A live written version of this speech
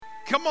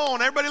Come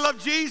on, everybody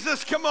love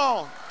Jesus? Come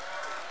on.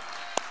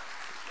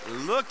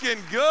 Looking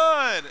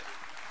good.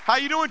 How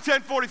you doing,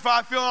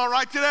 1045? Feeling all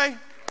right today?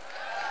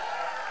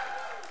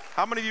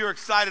 How many of you are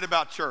excited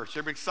about church?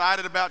 Everybody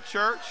excited about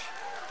church?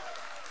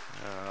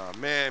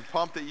 Man,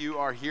 pumped that you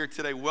are here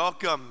today.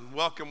 Welcome,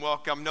 welcome,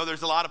 welcome. I know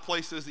there's a lot of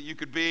places that you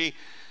could be,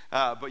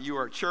 but you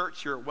are at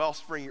church, you're at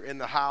Wellspring, you're in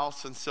the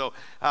house. And so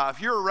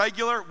if you're a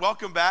regular,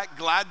 welcome back.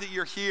 Glad that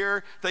you're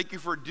here. Thank you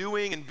for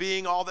doing and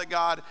being all that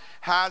God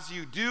has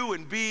you do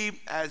and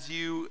be as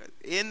you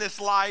in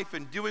this life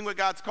and doing what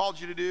God's called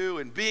you to do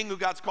and being who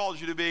God's called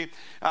you to be.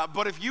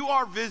 But if you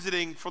are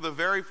visiting for the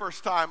very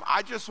first time,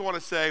 I just want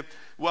to say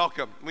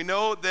welcome. We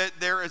know that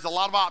there is a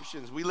lot of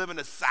options. We live in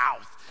the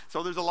South,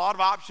 so there's a lot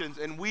of options,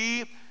 and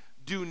we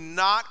do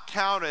not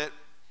count it.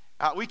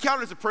 We count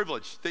it as a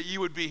privilege that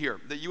you would be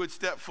here, that you would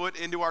step foot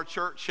into our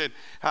church and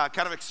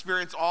kind of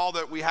experience all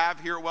that we have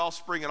here at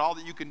Wellspring and all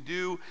that you can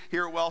do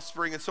here at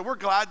Wellspring. And so we're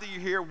glad that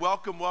you're here.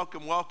 Welcome,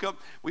 welcome, welcome.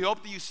 We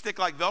hope that you stick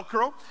like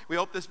Velcro. We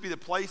hope this be the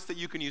place that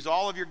you can use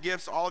all of your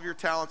gifts, all of your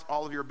talents,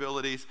 all of your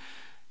abilities.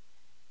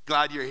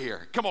 Glad you're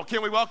here. Come on,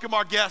 can we welcome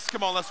our guests?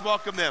 Come on, let's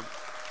welcome them.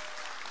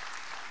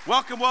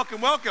 Welcome,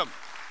 welcome, welcome.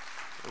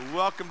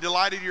 Welcome,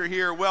 delighted you're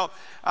here. Well,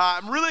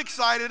 I'm really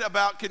excited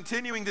about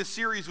continuing this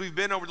series we've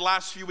been over the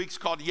last few weeks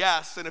called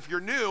Yes. And if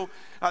you're new,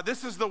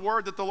 this is the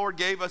word that the Lord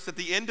gave us at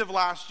the end of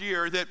last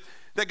year, that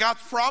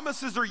God's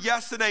promises are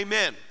yes and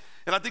amen.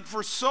 And I think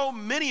for so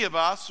many of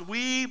us,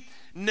 we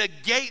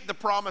negate the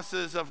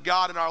promises of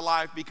God in our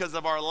life because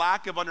of our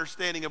lack of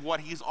understanding of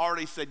what He's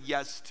already said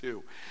yes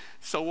to.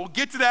 So we'll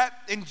get to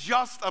that in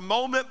just a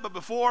moment, but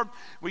before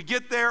we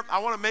get there, I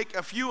want to make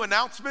a few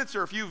announcements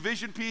or a few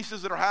vision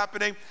pieces that are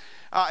happening.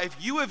 If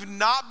you have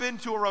not been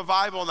to a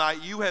revival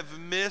night, you have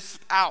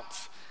missed out.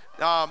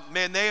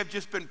 Man, they have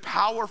just been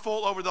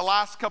powerful over the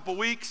last couple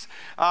weeks,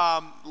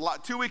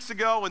 2 weeks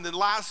ago and then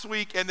last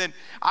week. And then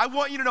I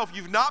want you to know, if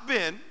you've not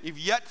been, you've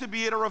yet to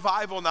be at a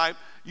revival night,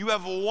 you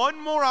have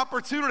one more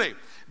opportunity,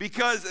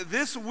 because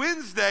this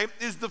Wednesday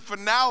is the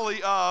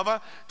finale of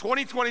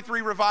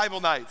 2023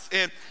 Revival Nights.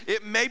 And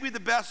it may be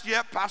the best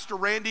yet. Pastor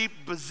Randy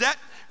Bazette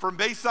from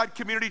Bayside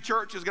Community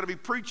Church is going to be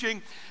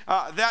preaching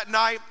that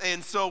night.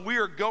 And so we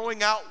are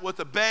going out with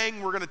a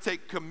bang. We're going to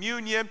take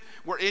communion.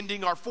 We're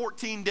ending our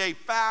 14-day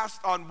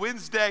fast on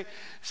Wednesday.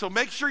 So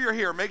make sure you're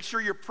here. Make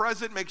sure you're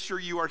present. Make sure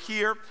you are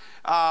here.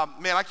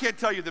 Man, I can't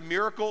tell you the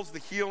miracles, the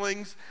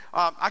healings.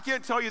 I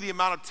can't tell you the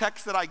amount of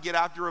texts that I get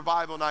after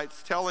revival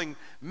nights telling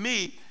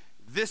me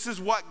this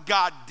is what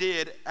God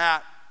did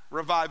at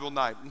revival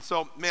night. And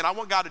so, man, I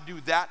want God to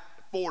do that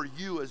for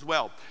you as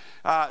well.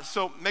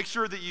 So make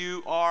sure that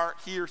you are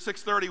here.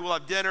 6:30, we'll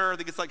have dinner. I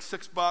think it's like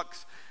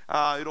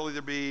 $6. It'll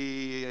either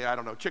be, I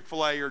don't know,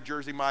 Chick-fil-A or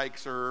Jersey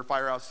Mike's or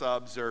Firehouse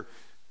Subs or,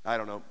 I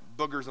don't know,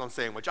 boogers on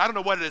sandwich. I don't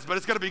know what it is, but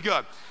it's going to be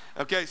good.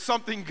 Okay,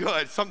 something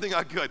good, something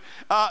good,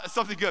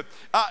 something good.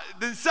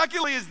 Then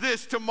secondly is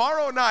this: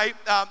 tomorrow night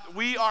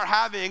we are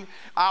having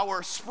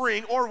our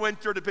spring or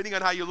winter, depending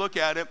on how you look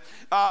at it,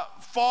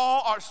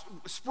 fall or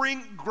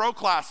spring grow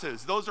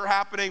classes. Those are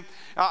happening,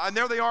 and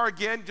there they are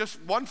again.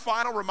 Just one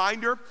final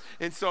reminder.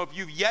 And so if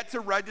you've yet to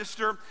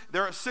register,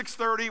 they're at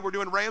 6:30. We're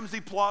doing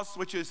Ramsey Plus,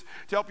 which is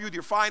to help you with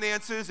your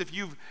finances. If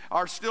you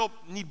are still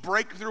need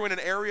breakthrough in an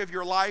area of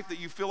your life that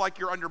you feel like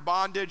you're under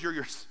bondage, or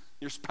your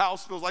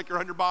spouse feels like you're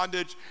under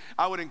bondage,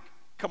 I would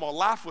come on,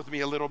 laugh with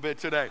me a little bit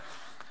today.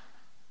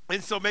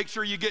 And so make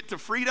sure you get to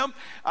freedom.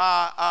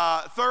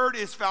 Third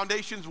is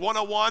Foundations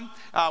 101.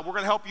 We're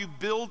going to help you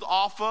build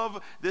off of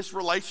this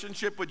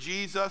relationship with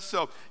Jesus,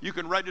 so you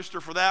can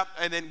register for that.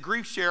 And then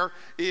Grief Share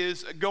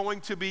is going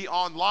to be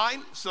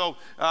online, so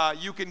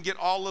you can get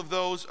all of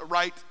those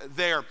right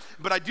there.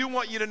 But I do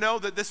want you to know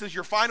that this is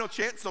your final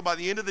chance, so by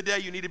the end of the day,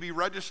 you need to be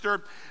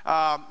registered,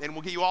 and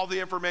we'll get you all the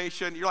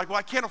information. You're like, well,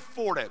 I can't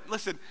afford it.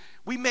 Listen,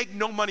 we make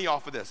no money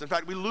off of this. In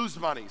fact, we lose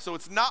money. So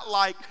it's not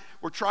like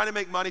we're trying to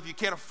make money. If you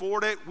can't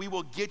afford it, we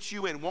will get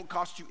you in. It won't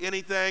cost you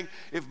anything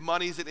if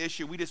money's an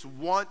issue. We just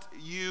want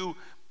you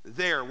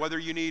there, whether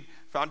you need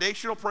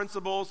foundational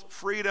principles,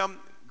 freedom,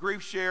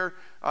 Grief Share,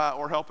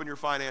 or help in your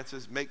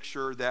finances. Make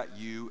sure that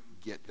you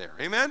get there.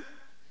 Amen?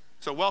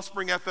 So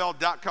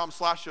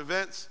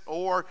wellspringfl.com/events,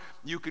 or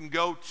you can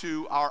go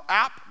to our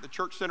app, the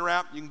Church Center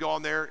app. You can go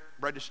on there,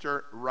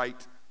 register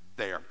right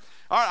there.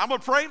 All right, I'm going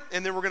to pray,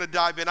 and then we're going to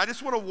dive in. I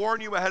just want to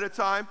warn you ahead of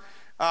time.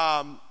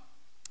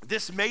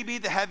 This may be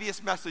the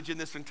heaviest message in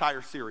this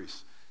entire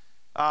series.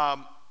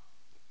 Let's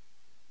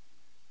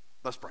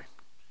pray.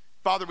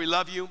 Father, we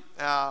love you.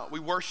 We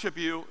worship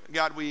you.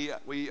 God,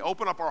 we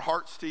open up our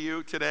hearts to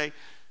you today.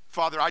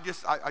 Father,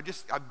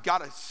 I've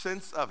got a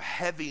sense of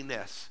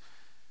heaviness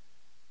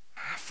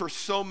for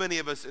so many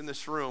of us in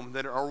this room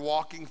that are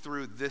walking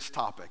through this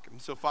topic. And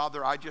so,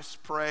 Father, I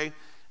just pray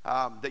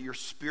that your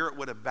Spirit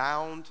would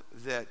abound,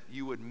 that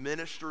you would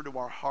minister to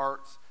our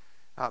hearts.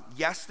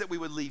 Yes, that we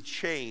would leave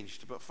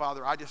changed, but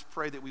Father, I just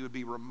pray that we would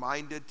be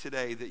reminded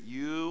today that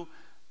you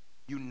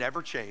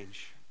never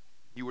change.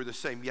 You were the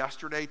same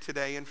yesterday,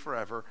 today, and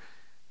forever.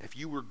 If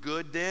you were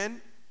good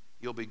then,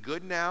 you'll be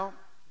good now.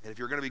 And if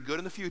you're going to be good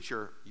in the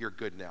future, you're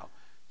good now.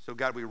 So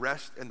God, we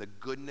rest in the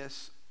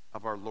goodness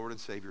of our Lord and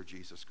Savior,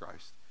 Jesus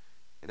Christ.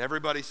 And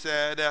everybody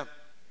said,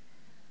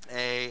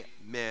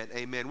 amen,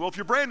 amen. Well, if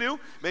you're brand new,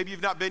 maybe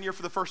you've not been here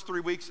for the first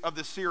 3 weeks of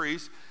this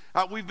series,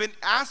 we've been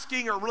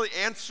asking or really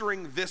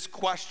answering this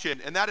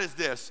question, and that is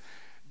this.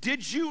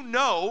 Did you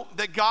know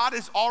that God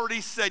has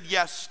already said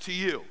yes to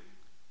you?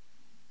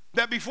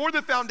 That before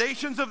the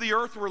foundations of the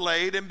earth were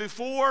laid and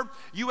before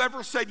you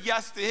ever said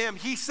yes to him,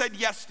 he said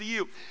yes to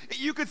you.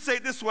 You could say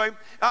it this way,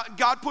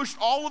 God pushed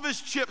all of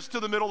his chips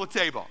to the middle of the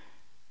table.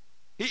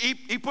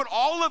 He put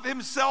all of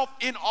himself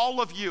in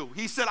all of you.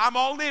 He said, I'm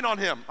all in on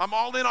him. I'm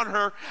all in on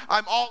her.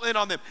 I'm all in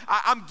on them.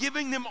 I'm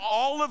giving them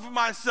all of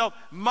myself.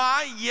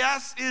 My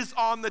yes is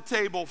on the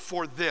table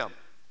for them.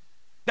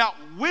 Now,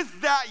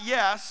 with that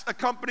yes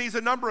accompanies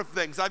a number of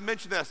things. I've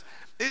mentioned this.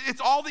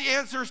 It's all the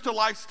answers to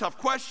life's tough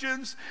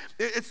questions.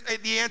 It's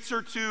the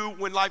answer to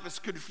when life is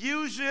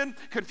confusing.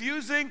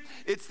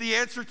 It's the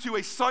answer to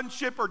a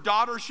sonship or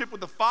daughtership with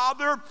the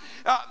Father.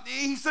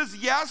 He says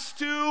yes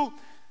to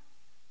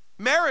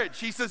marriage.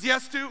 He says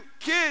yes to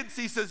kids.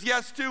 He says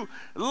yes to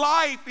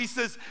life. He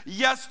says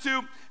yes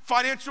to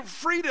financial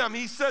freedom.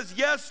 He says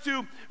yes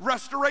to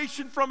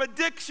restoration from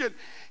addiction.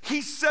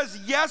 He says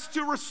yes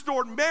to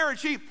restored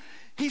marriage.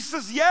 He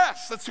says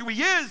yes. That's who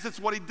he is. That's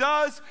what he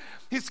does.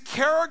 His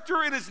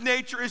character and his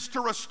nature is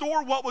to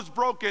restore what was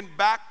broken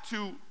back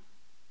to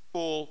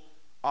full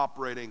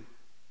operating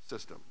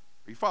system.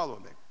 Are you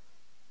following me?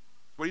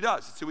 That's what he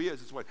does. That's who he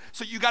is.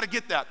 So you got to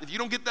get that. If you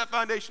don't get that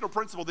foundational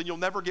principle, then you'll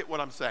never get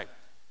what I'm saying.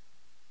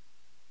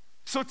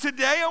 So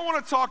today I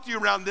want to talk to you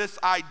around this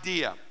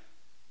idea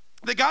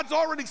that God's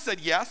already said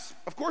yes.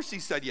 Of course he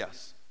said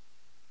yes.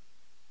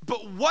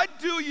 But what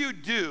do you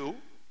do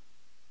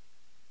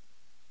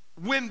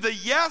when the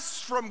yes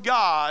from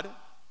God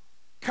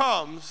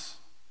comes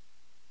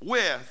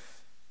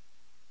with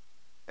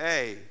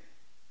a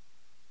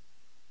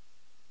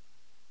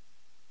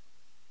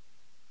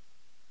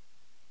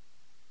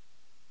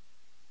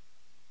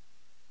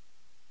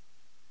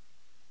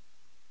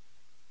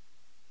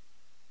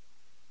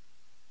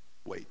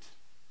wait?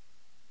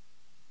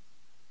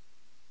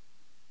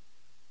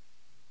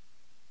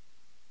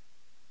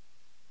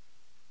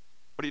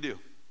 What do you do?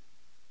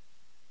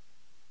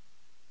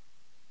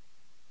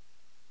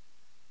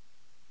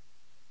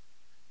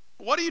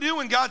 What do you do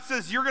when God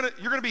says you're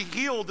gonna be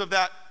healed of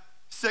that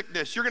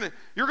sickness? You're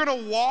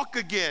gonna walk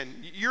again.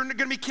 You're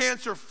gonna be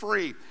cancer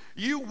free.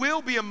 You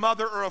will be a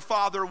mother or a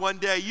father one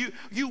day.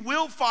 You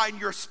will find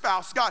your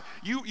spouse. God,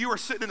 you were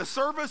sitting in a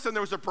service and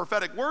there was a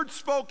prophetic word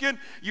spoken.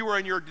 You were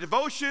in your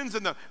devotions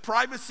in the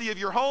privacy of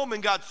your home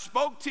and God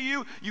spoke to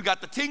you. You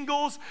got the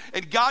tingles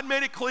and God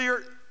made it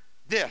clear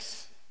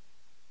this.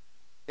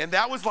 And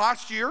that was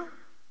last year.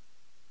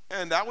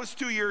 And that was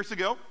 2 years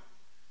ago.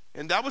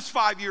 And that was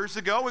 5 years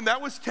ago, and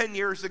that was 10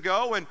 years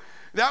ago, and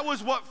that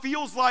was what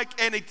feels like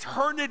an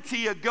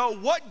eternity ago.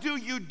 What do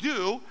you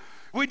do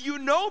when you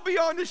know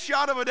beyond a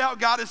shadow of a doubt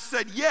God has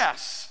said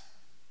yes?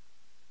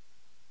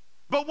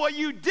 But what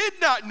you did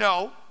not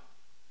know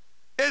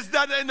is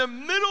that in the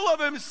middle of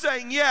him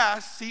saying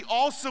yes, he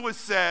also has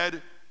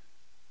said,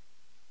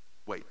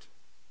 wait.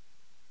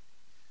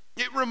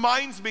 It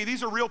reminds me,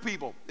 these are real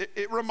people.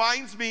 It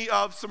reminds me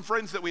of some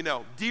friends that we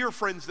know, dear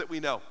friends that we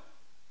know.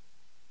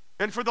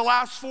 And for the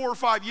last 4 or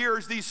 5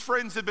 years, these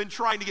friends have been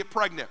trying to get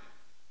pregnant.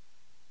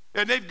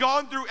 And they've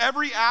gone through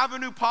every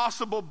avenue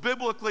possible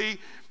biblically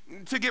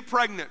to get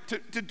pregnant,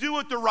 to do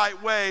it the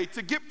right way,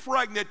 to get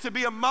pregnant, to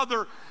be a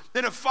mother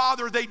and a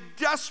father. They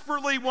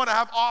desperately want to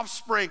have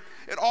offspring.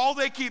 And all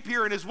they keep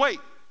hearing is wait.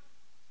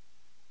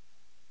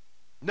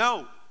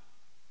 No.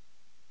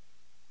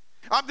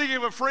 I'm thinking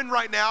of a friend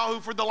right now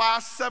who for the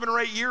last 7 or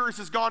 8 years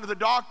has gone to the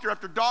doctor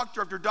after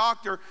doctor after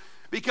doctor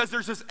because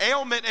there's this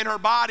ailment in her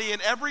body,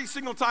 and every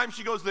single time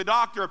she goes to the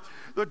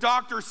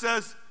doctor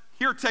says,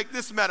 here, take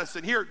this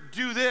medicine, here,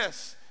 do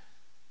this.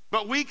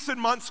 But weeks and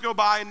months go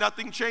by and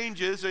nothing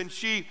changes, and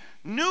she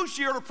knew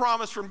she heard a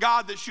promise from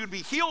God that she would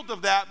be healed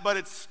of that, but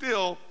it's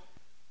still,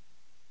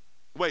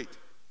 wait.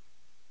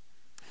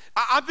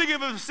 I'm thinking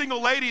of a single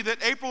lady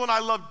that April and I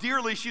love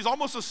dearly. She's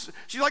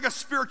like a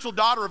spiritual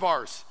daughter of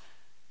ours.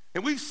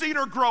 And we've seen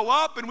her grow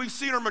up, and we've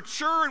seen her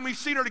mature, and we've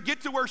seen her to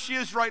get to where she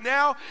is right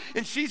now.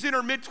 And she's in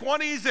her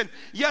mid-20s, and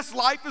yes,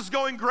 life is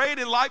going great,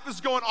 and life is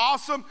going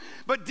awesome.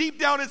 But deep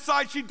down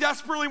inside, she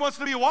desperately wants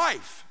to be a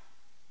wife.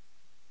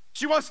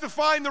 She wants to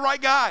find the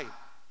right guy,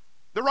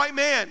 the right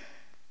man,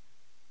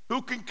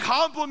 who can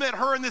complement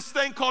her in this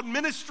thing called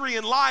ministry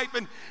and life.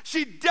 And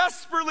she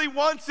desperately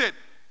wants it.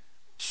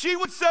 She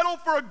would settle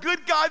for a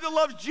good guy that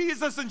loves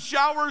Jesus and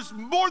showers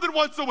more than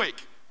once a week.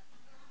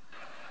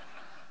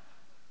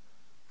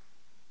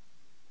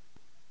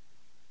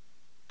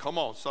 Come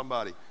on,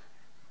 somebody.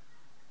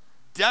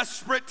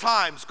 Desperate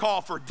times call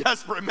for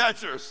desperate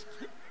measures.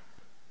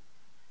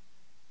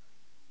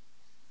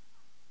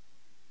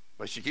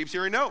 But she keeps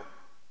hearing no.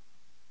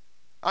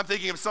 I'm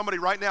thinking of somebody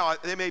right now,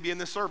 they may be in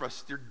this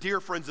service. They're dear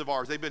friends of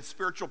ours. They've been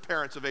spiritual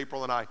parents of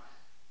April and I.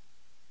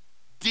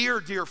 Dear,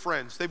 dear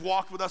friends. They've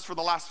walked with us for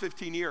the last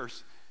 15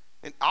 years.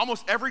 And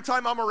almost every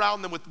time I'm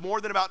around them with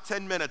more than about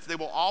 10 minutes, they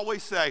will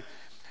always say,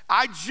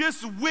 I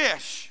just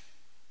wish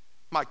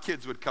my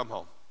kids would come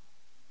home.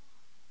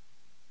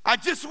 I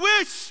just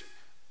wish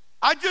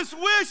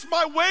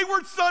my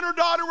wayward son or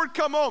daughter would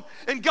come home.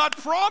 And God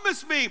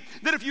promised me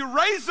that if you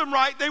raise them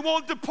right, they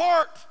won't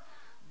depart.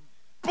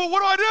 But what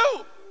do I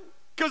do?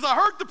 Because I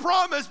heard the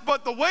promise,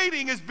 but the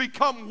waiting has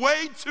become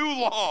way too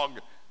long.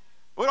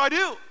 What do I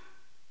do?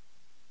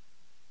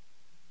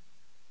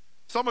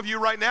 Some of you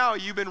right now,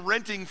 you've been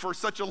renting for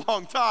such a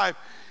long time,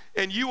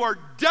 and you are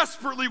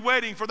desperately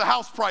waiting for the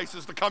house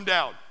prices to come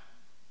down.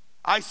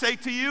 I say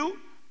to you,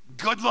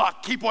 good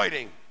luck, keep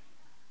waiting.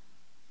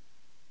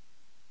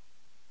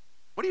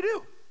 What do you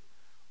do?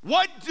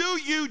 What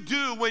do you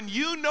do when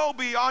you know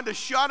beyond a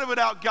shadow of a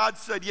doubt God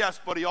said yes,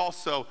 but he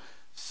also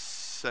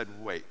said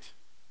wait?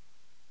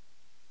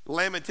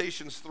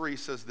 Lamentations 3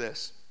 says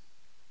this,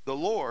 the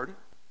Lord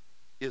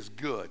is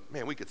good.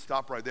 Man, we could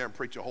stop right there and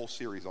preach a whole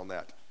series on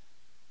that.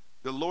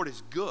 The Lord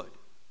is good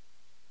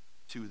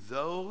to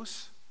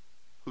those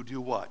who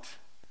do what?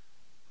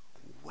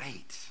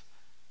 Wait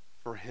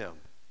for him.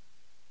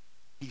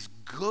 He's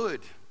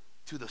good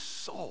to the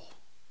soul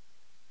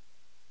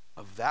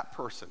of that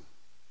person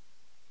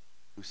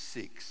who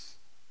seeks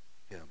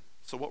him.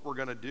 So what we're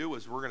going to do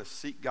is we're going to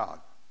seek God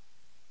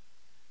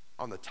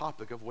on the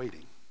topic of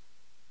waiting.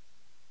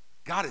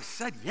 God has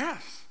said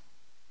yes,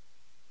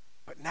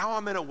 but now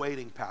I'm in a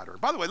waiting pattern.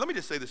 By the way, let me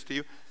just say this to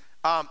you.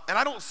 And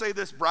I don't say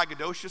this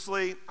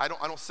braggadociously. I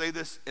don't say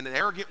this in an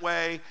arrogant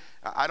way.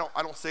 I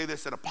don't say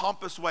this in a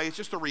pompous way. It's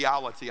just a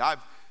reality.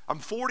 I'm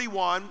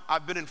 41.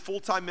 I've been in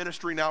full-time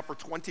ministry now for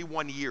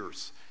 21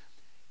 years.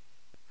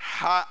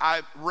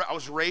 I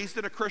was raised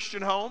in a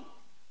Christian home.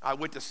 I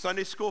went to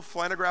Sunday school,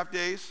 flannelgraph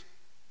days.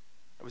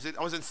 I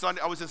was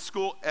in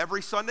school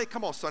every Sunday.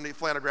 Come on, Sunday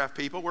flannelgraph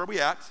people. Where are we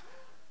at?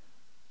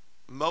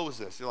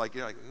 Moses. You're like,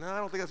 no, I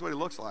don't think that's what he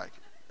looks like.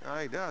 No,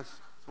 he does.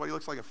 That's what he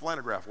looks like in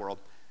flannelgraph world.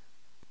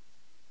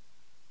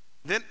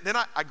 Then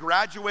I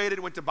graduated,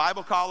 went to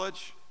Bible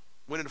college,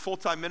 went into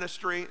full-time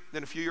ministry.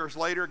 Then a few years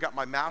later, got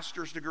my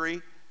master's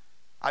degree.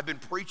 I've been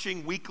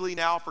preaching weekly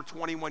now for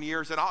 21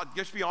 years. And I'll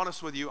just be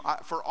honest with you,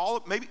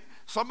 maybe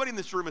somebody in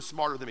this room is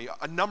smarter than me.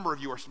 A number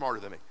of you are smarter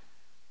than me.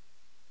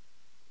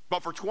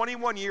 But for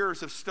 21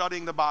 years of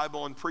studying the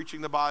Bible and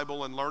preaching the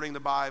Bible and learning the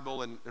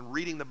Bible and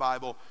reading the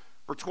Bible,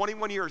 for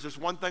 21 years, there's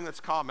one thing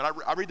that's common.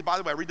 I read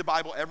the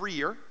Bible every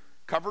year,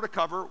 cover to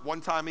cover, one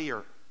time a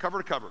year, cover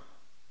to cover.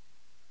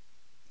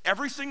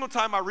 Every single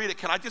time I read it,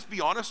 can I just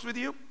be honest with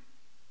you?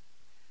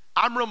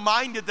 I'm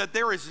reminded that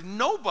there is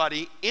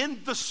nobody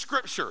in the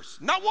scriptures,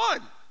 not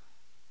one.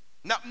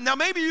 Now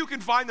maybe you can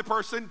find the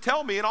person,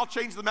 tell me, and I'll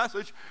change the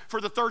message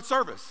for the third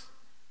service.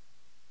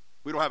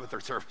 We don't have a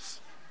third service.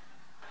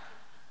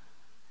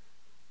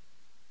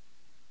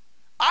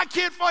 I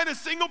can't find a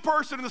single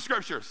person in the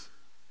scriptures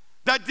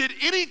that did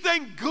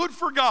anything good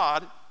for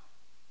God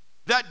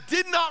that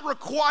did not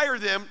require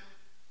them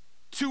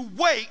to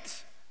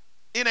wait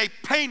in a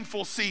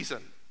painful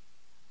season.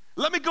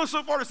 Let me go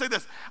so far to say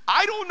this.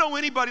 I don't know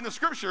anybody in the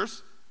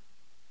scriptures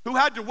who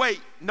had to wait,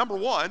 number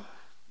one,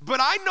 but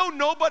I know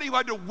nobody who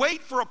had to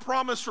wait for a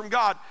promise from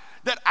God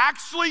that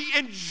actually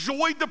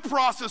enjoyed the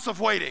process of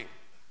waiting.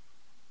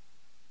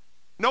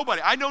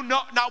 Nobody. I know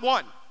not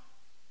one.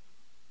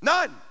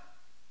 None.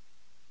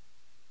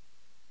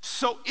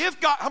 So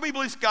if God, how many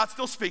believes God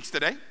still speaks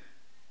today?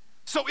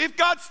 So if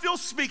God still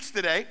speaks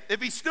today,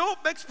 if he still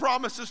makes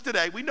promises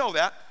today, we know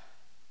that,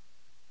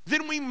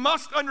 then we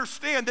must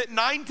understand that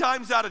 9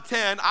 times out of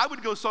 10, I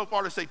would go so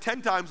far to say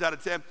 10 times out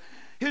of 10,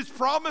 his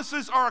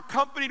promises are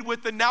accompanied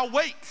with the now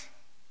wait.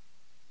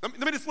 Let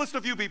me just list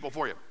a few people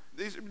for you.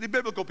 These are the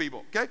biblical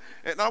people, okay?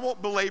 And I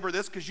won't belabor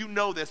this because you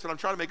know this, but I'm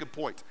trying to make a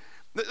point.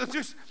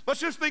 Let's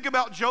just think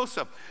about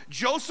Joseph.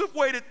 Joseph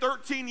waited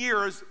 13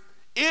 years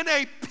in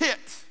a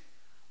pit,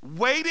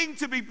 waiting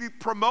to be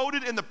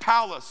promoted in the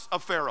palace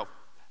of Pharaoh.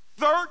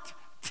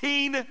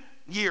 13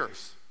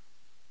 years.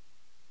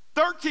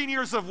 13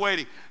 years of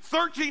waiting,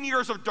 13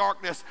 years of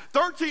darkness,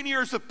 13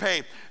 years of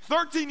pain,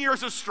 13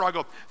 years of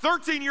struggle,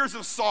 13 years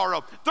of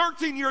sorrow,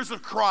 13 years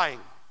of crying.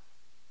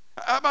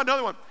 How about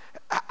another one?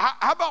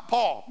 How about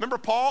Paul? Remember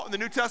Paul in the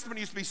New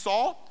Testament used to be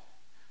Saul?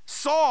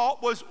 Paul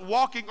was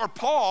walking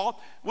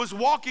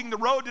the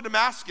road to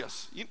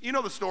Damascus. You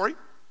know the story.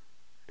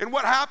 And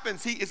what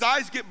happens? His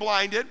eyes get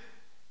blinded,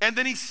 and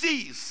then he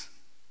sees.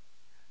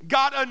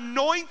 God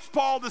anoints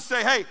Paul to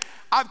say, hey,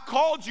 I've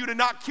called you to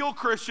not kill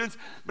Christians,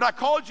 but I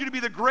called you to be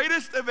the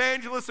greatest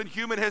evangelist in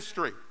human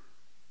history.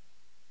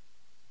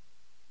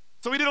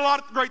 So he did a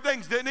lot of great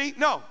things, didn't he?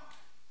 No.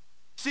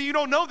 See, you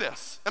don't know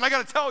this. And I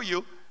got to tell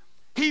you,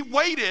 he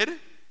waited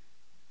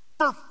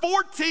for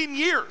 14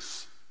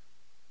 years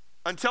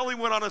until he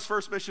went on his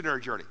first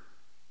missionary journey.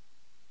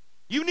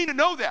 You need to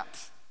know that.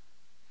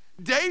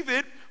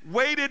 David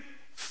waited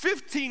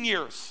 15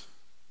 years.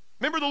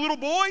 Remember the little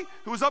boy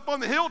who was up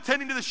on the hill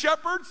tending to the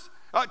shepherds,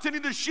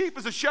 tending to the sheep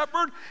as a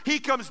shepherd? He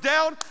comes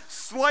down,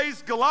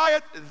 slays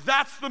Goliath.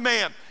 That's the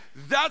man.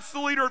 That's the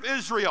leader of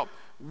Israel.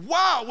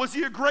 Wow, was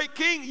he a great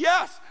king?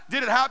 Yes.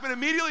 Did it happen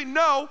immediately?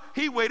 No,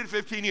 he waited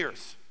 15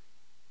 years.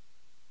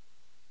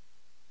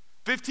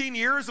 15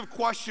 years of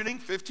questioning,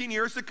 15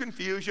 years of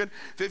confusion,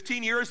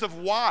 15 years of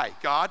why,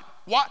 God?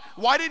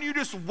 Why didn't you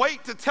just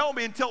wait to tell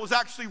me until it was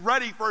actually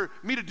ready for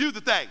me to do the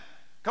thing?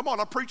 Come on,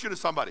 I'm preaching to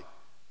somebody.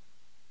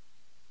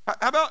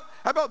 How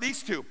about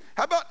these two?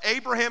 How about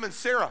Abraham and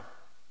Sarah?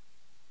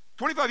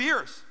 25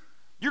 years.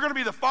 You're going to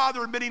be the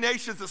father of many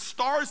nations. The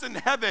stars in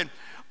heaven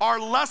are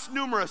less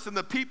numerous than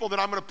the people that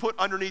I'm going to put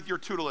underneath your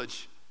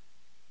tutelage.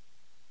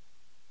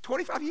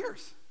 25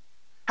 years.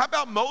 How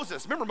about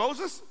Moses? Remember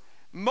Moses?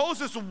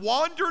 Moses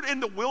wandered in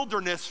the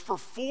wilderness for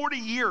 40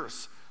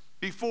 years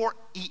before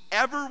he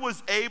ever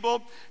was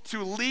able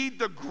to lead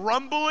the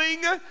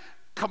grumbling,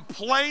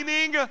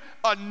 complaining,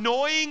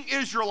 annoying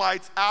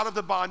Israelites out of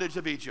the bondage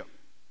of Egypt.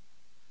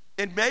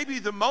 And maybe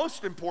the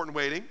most important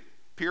waiting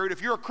period,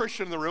 if you're a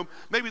Christian in the room,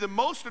 maybe the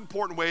most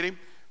important waiting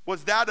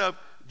was that of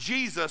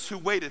Jesus, who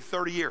waited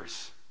 30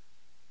 years.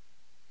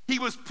 He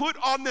was put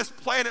on this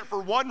planet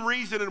for one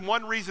reason and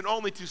one reason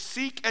only, to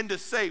seek and to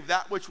save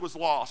that which was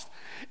lost.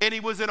 And he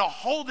was in a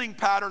holding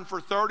pattern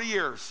for 30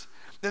 years.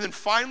 And then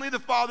finally the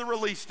Father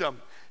released him.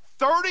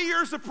 30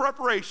 years of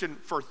preparation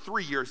for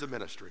 3 years of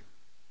ministry.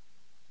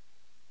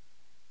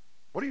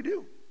 What do you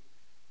do?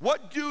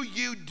 What do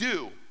you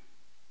do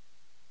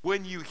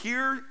when you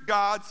hear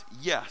God's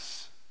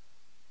yes,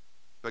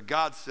 but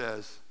God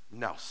says,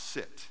 now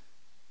sit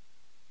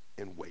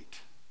and wait?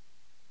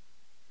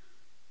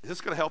 Is this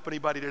going to help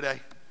anybody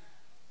today?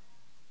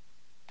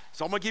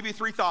 So I'm going to give you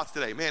 3 thoughts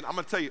today. Man, I'm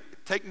going to tell you,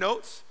 take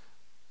notes,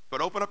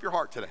 but open up your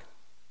heart today.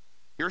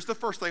 Here's the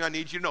first thing I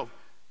need you to know.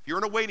 If you're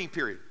in a waiting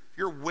period, if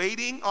you're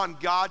waiting on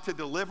God to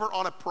deliver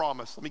on a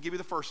promise, let me give you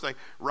the first thing.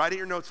 Write in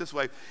your notes this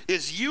way.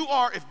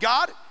 If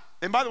God,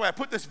 and by the way, I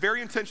put this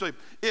very intentionally,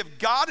 if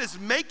God is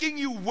making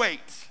you wait,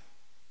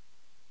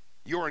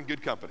 you're in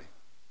good company.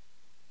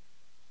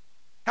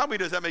 How many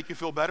does that make you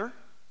feel better?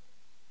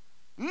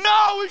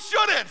 No, it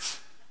shouldn't.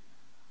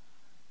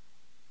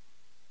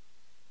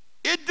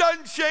 It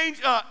doesn't change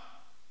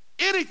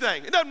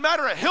anything. It doesn't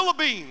matter a hill of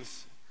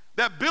beans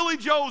that Billy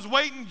Joe's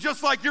waiting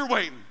just like you're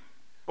waiting,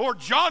 or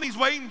Johnny's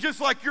waiting just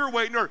like you're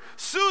waiting, or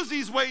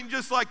Susie's waiting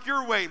just like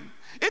you're waiting.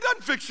 It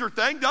doesn't fix your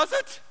thing, does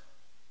it?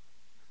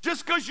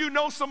 Just because you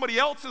know somebody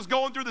else is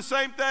going through the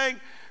same thing,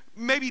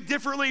 maybe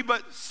differently,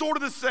 but sort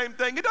of the same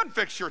thing, it doesn't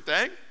fix your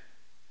thing.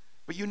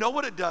 But you know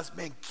what it does?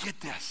 Man, get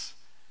this.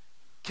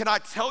 Can I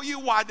tell you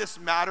why this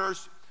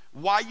matters?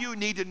 Why you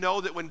need to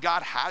know that when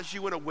God has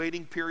you in a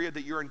waiting period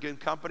that you're in good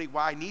company?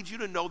 Why I need you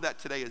to know that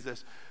today is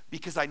this.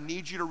 Because I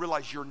need you to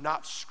realize you're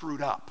not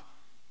screwed up.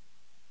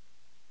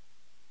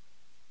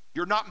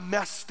 You're not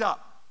messed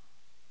up.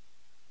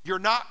 You're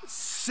not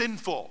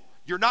sinful.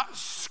 You're not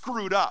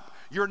screwed up.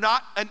 You're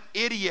not an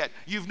idiot.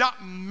 You've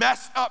not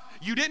messed up.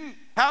 You didn't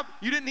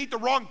eat the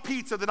wrong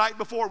pizza the night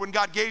before when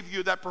God gave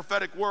you that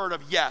prophetic word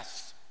of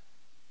yes.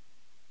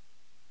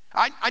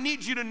 I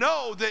need you to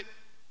know that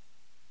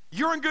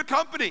you're in good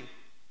company.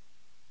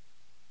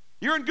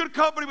 You're in good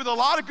company with a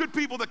lot of good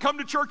people that come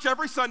to church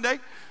every Sunday,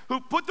 who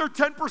put their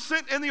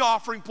 10% in the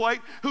offering plate,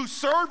 who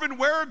serve and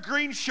wear a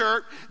green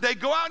shirt. They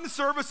go out in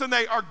service and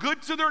they are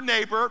good to their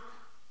neighbor,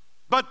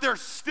 but they're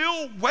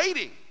still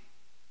waiting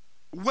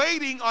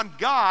on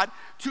God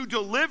to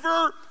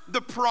deliver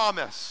the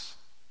promise.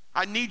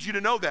 I need you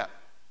to know that.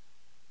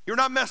 You're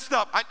not messed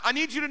up. I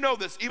need you to know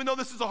this, even though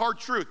this is a hard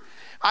truth.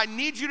 I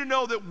need you to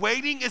know that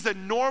waiting is a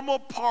normal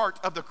part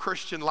of the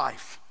Christian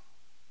life.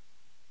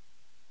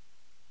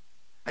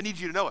 I need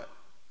you to know it.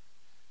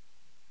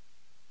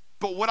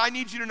 But what I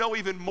need you to know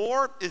even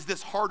more is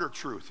this harder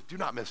truth. Do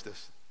not miss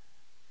this.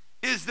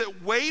 Is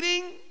that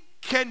waiting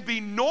can be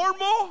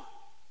normal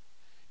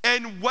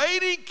and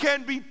waiting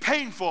can be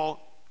painful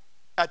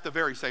at the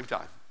very same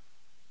time.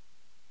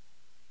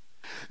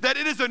 That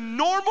it is a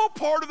normal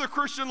part of the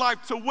Christian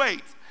life to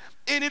wait,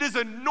 and it is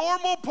a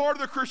normal part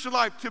of the Christian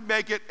life to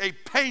make it a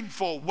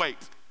painful wait.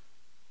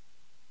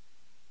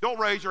 Don't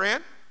raise your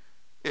hand.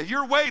 If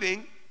you're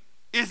waiting,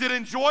 is it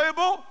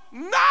enjoyable?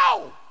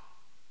 No.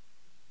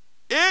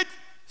 It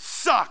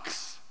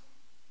sucks.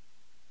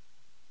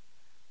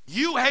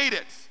 You hate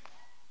it.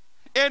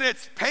 And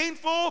it's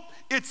painful,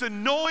 it's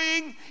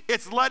annoying,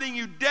 it's letting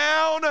you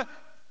down,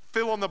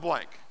 fill in the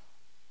blank.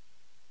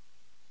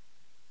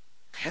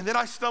 And then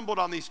I stumbled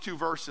on these 2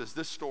 verses,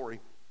 this story.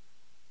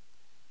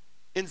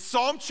 In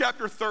Psalm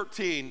chapter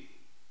 13,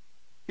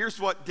 here's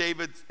what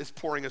David is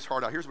pouring his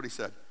heart out. Here's what he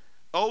said.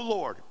 "Oh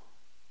Lord,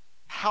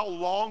 how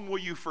long will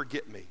you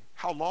forget me?"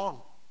 How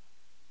long?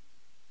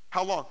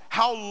 How long?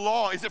 How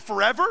long? Is it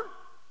forever?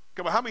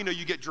 Come on, how many know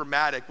you get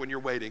dramatic when you're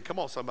waiting? Come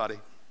on, somebody.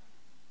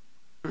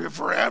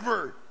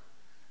 Forever.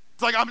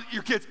 It's like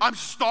your kids, I'm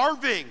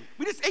starving.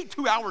 We just ate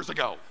 2 hours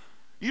ago.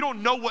 You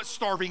don't know what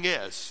starving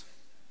is.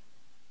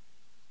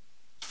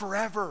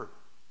 Forever.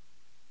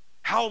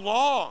 How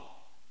long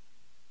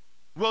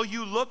will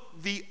you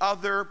look the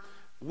other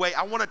way?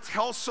 I want to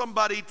tell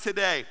somebody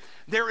today,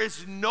 there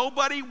is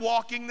nobody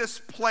walking this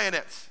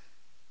planet,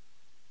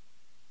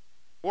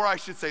 or I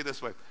should say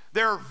this way,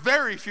 there are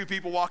very few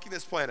people walking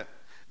this planet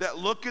that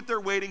look at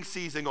their waiting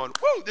season going,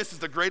 whoa, this is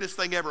the greatest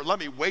thing ever. Let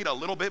me wait a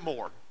little bit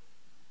more.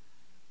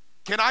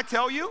 Can I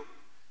tell you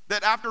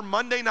that after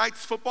Monday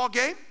night's football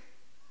game,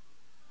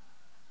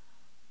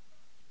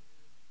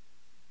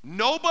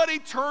 nobody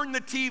turned the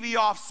TV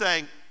off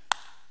saying,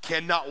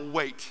 cannot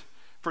wait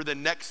for the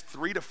next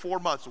 3 to 4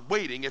 months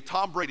waiting if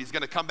Tom Brady's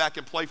going to come back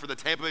and play for the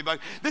Tampa Bay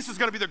Buccaneers. This is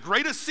going to be the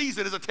greatest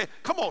season as a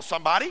Come on,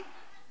 somebody.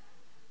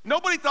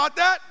 Nobody thought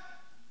that?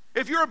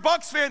 If you're a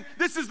Bucs fan,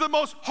 this is the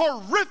most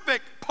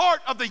horrific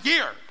part of the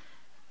year.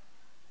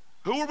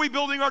 Who are we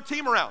building our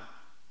team around?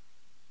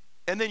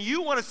 And then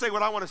you want to say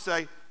what I want to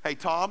say. Hey,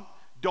 Tom,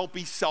 don't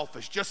be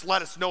selfish. Just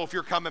let us know if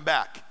you're coming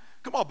back.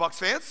 Come on, Bucs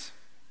fans.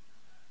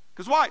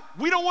 Because why?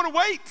 We don't want to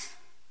wait.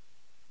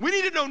 We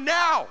need to know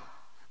now.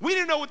 We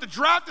didn't know what the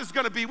draft is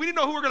going to be. We didn't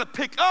know who we're going to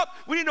pick up.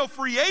 We didn't know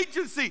free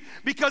agency.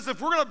 Because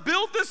if we're going to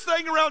build this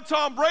thing around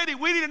Tom Brady,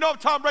 we need to know if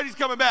Tom Brady's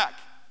coming back.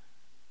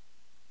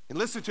 And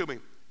listen to me.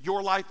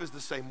 Your life is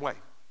the same way.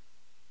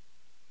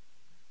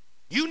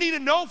 You need to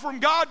know from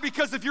God,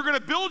 because if you're going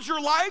to build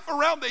your life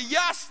around the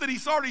yes that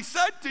he's already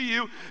said to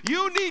you,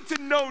 you need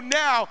to know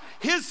now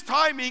his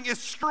timing is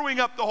screwing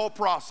up the whole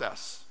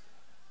process.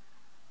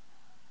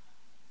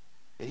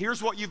 And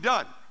here's what you've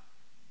done.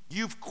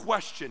 You've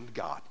questioned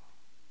God.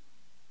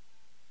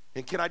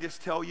 And can I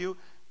just tell you,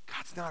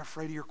 God's not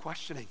afraid of your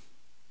questioning.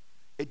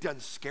 It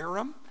doesn't scare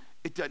him.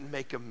 It doesn't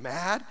make him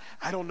mad.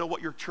 I don't know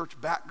what your church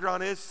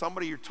background is.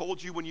 Somebody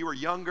told you when you were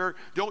younger,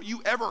 don't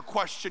you ever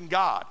question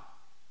God.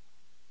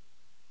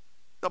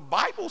 The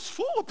Bible's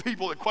full of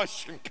people that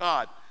question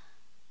God.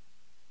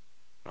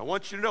 I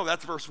want you to know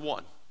that's verse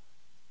 1.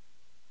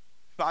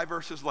 5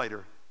 verses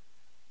later,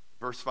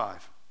 verse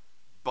 5.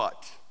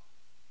 But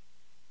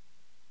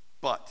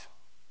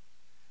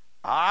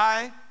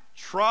I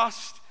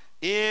trust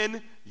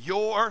in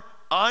your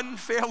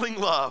unfailing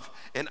love,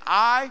 and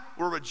I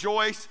will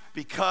rejoice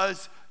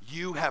because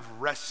you have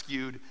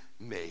rescued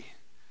me.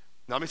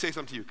 Now let me say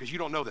something to you, because you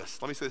don't know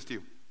this. Let me say this to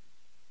you.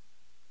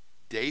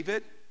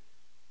 David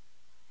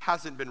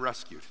hasn't been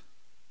rescued.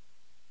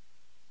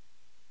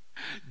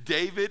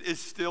 David is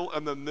still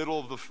in the middle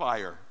of the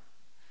fire.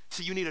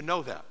 So you need to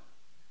know that.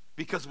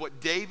 Because what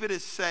David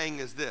is saying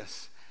is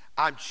this: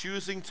 I'm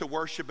choosing to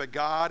worship a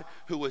God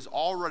who has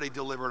already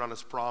delivered on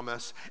his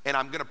promise, and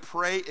I'm going to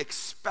pray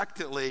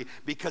expectantly,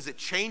 because it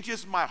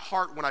changes my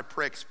heart when I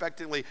pray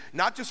expectantly,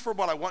 not just for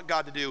what I want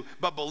God to do,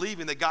 but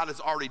believing that God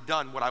has already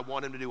done what I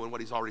want him to do and what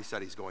he's already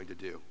said he's going to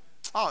do.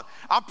 Oh,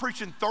 I'm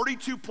preaching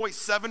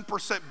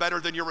 32.7% better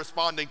than you're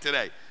responding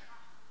today.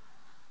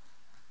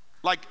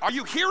 Like, are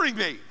you hearing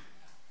me?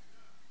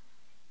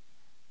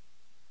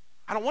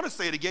 I don't want to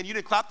say it again. You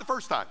didn't clap the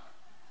first time.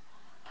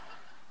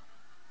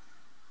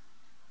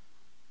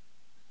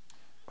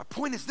 My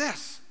point is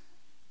this: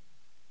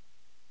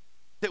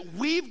 that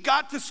we've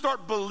got to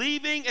start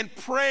believing and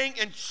praying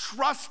and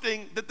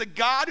trusting that the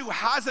God who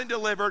hasn't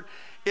delivered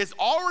is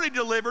already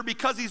delivered,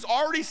 because he's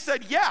already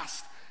said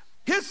yes.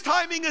 His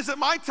timing isn't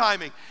my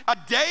timing. A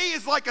day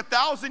is like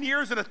 1,000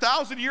 years, and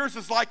 1,000 years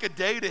is like a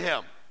day to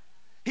him.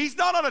 He's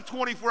not on a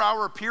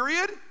 24-hour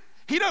period.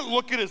 He doesn't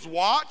look at his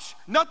watch.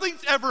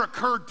 Nothing's ever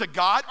occurred to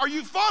God. Are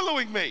you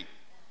following me?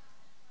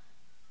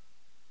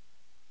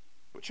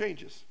 What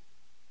changes?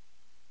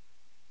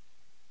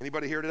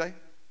 Anybody here today?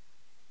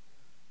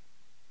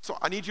 So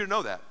I need you to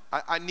know that.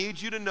 I need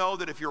you to know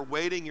that if you're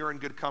waiting, you're in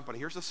good company.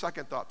 Here's the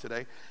second thought today,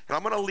 and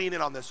I'm going to lean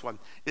in on this one,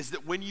 is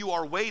that when you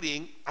are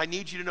waiting, I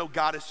need you to know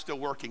God is still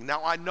working.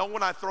 Now, I know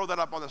when I throw that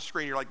up on the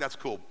screen, you're like, that's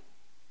cool.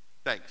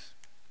 Thanks.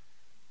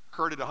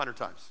 Heard it 100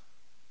 times.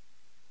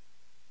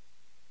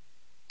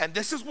 And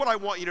this is what I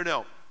want you to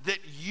know, that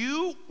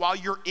you, while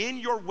you're in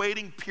your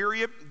waiting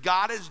period,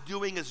 God is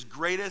doing his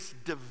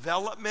greatest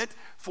development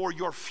for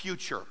your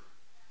future.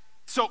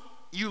 So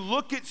you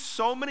look at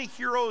so many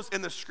heroes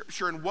in the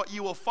scripture, and what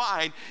you will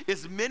find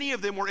is many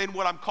of them were in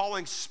what I'm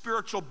calling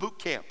spiritual boot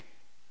camp.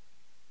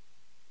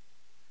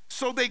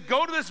 So they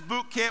go to this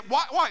boot camp.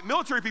 Why?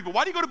 Military people,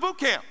 why do you go to boot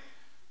camp?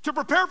 To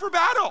prepare for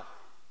battle,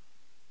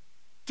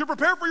 to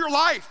prepare for your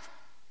life,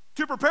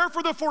 to prepare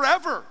for the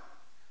forever,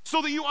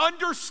 so that you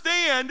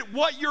understand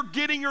what you're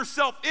getting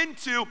yourself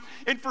into.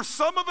 And for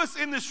some of us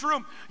in this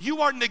room,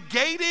 you are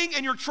negating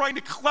and you're trying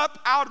to clep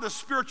out of the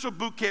spiritual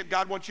boot camp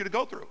God wants you to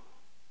go through.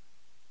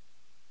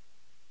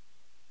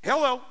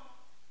 Hello.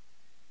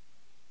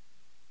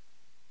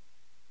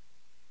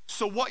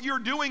 So what you're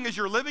doing is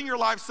you're living your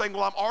life saying,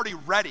 well, I'm already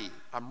ready.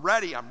 I'm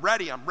ready. I'm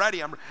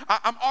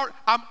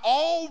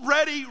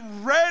already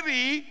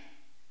ready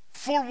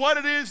for what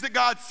it is that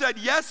God said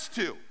yes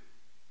to.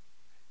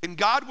 And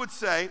God would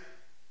say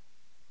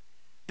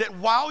that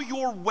while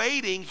you're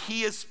waiting,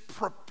 he is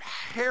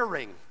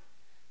preparing.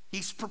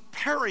 He's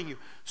preparing you.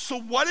 So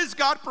what is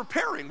God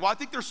preparing? Well, I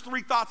think there's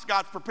 3 thoughts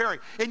God's preparing.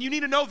 And you need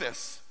to know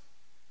this.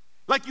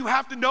 Like, you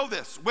have to know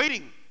this.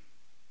 Waiting,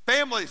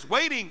 families,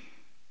 waiting,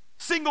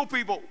 single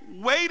people,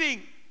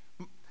 waiting,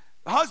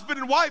 husband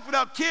and wife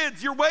without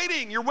kids, you're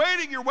waiting, and you're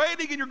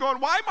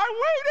going, why am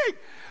I waiting?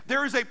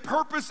 There is a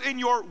purpose in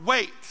your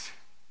wait.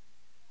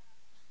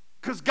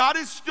 Because God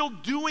is still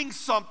doing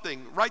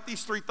something. Write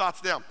these 3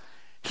 thoughts down.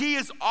 He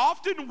is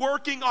often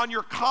working on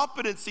your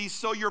competency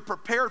so you're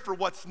prepared for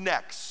what's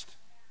next.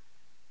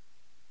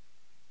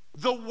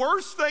 The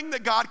worst thing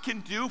that God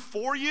can do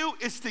for you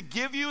is to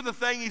give you the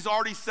thing he's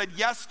already said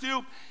yes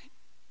to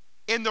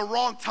in the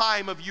wrong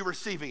time of you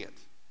receiving it.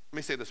 Let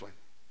me say it this way.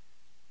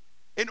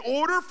 In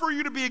order for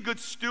you to be a good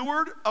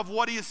steward of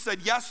what he has said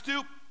yes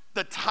to,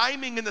 the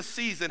timing and the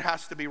season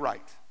has to be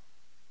right.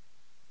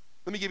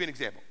 Let me give you an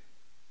example.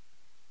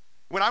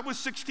 When I was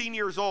 16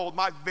 years old,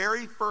 my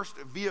very first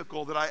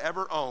vehicle that I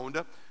ever owned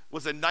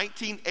was a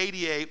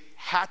 1988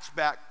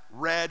 hatchback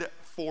red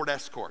Ford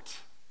Escort.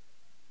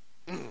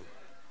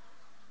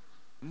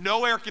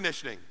 No air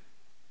conditioning.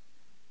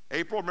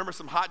 April, remember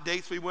some hot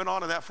dates we went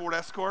on in that Ford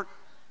Escort?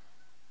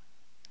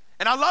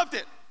 And I loved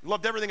it.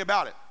 Loved everything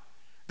about it.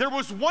 There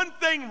was one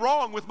thing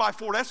wrong with my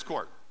Ford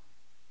Escort.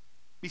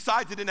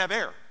 Besides, it didn't have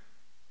air.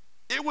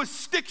 It was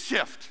stick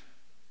shift.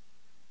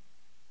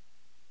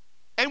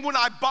 And when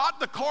I bought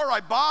the car, I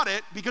bought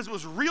it because it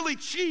was really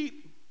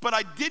cheap, but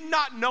I did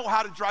not know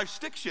how to drive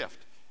stick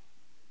shift.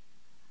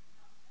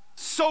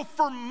 So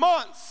for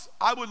months,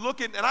 I would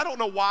look at, and I don't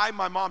know why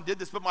my mom did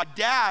this, but my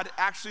dad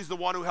actually is the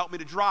one who helped me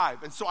to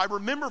drive. And so I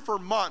remember for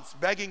months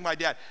begging my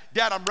dad,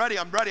 Dad, I'm ready.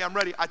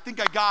 I think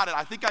I got it.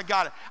 I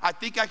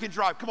think I can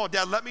drive. Come on,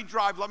 Dad, let me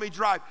drive.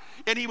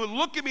 And he would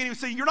look at me and he would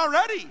say, you're not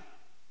ready.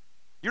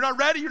 You're not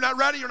ready.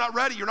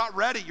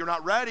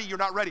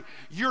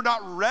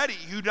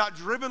 You've not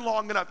driven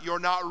long enough. You're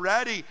not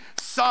ready.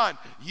 Son,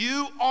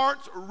 you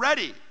aren't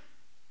ready.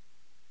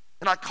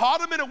 And I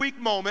caught him in a weak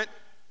moment.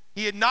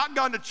 He had not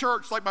gone to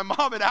church like my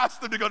mom had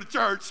asked him to go to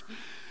church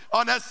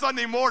on that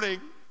Sunday morning.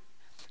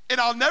 And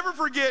I'll never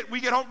forget, we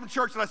get home from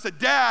church and I said,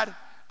 Dad,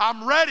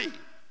 I'm ready.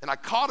 And I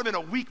caught him in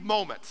a weak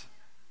moment.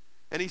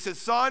 And he said,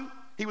 son,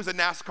 he was a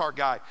NASCAR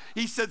guy.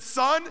 He said,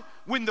 son,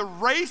 when the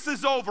race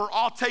is over,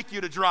 I'll take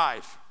you to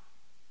drive.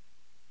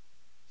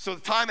 So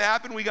the time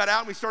happened, we got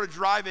out and we started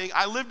driving.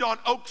 I lived on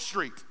Oak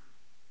Street.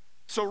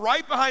 So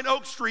right behind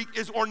Oak Street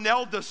is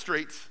Ornelda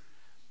Street.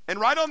 And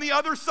right on the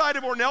other side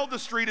of Ornelda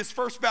Street is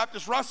First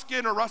Baptist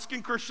Ruskin or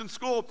Ruskin Christian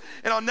School.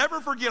 And I'll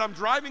never forget, I'm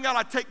driving out,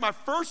 I take my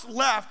first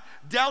left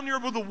down near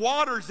where the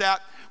water's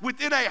at.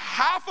 Within a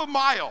half a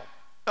mile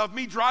of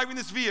me driving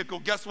this vehicle,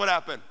 guess what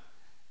happened?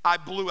 I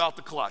blew out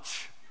the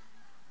clutch.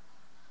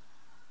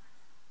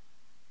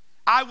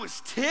 I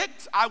was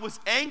ticked, I was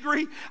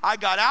angry, I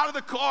got out of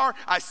the car,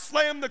 I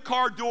slammed the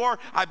car door,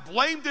 I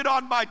blamed it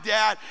on my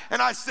dad,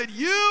 and I said,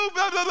 you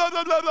blah, blah, blah,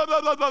 blah, blah,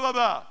 blah, blah, blah,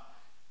 blah.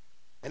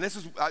 And this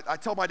is, I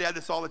tell my dad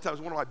this all the time. It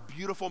was one of my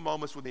beautiful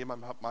moments with me and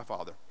my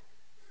father.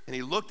 And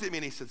he looked at me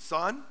and he said,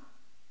 son,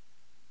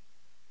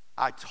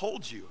 I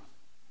told you,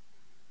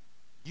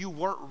 you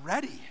weren't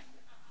ready.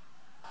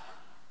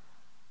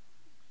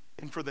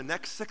 And for the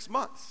next 6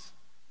 months,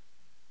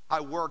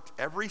 I worked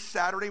every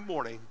Saturday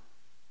morning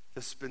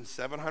to spend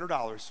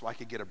 $700 so I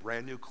could get a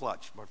brand new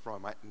clutch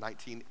from my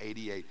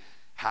 1988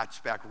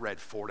 hatchback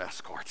red Ford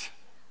Escort.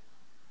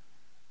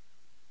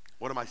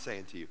 What am I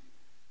saying to you?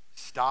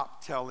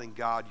 Stop telling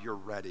God you're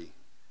ready.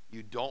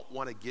 You don't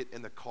want to get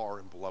in the car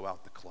and blow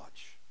out the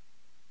clutch.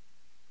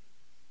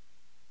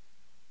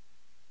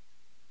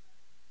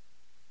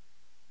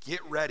 Get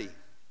ready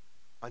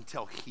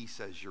until he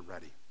says you're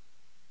ready.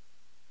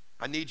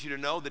 I need you to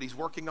know that he's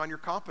working on your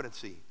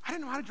competency. I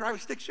didn't know how to drive a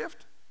stick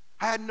shift.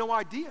 I had no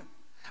idea.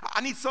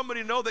 I need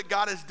somebody to know that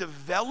God is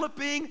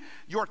developing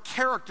your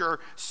character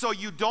so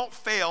you don't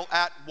fail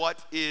at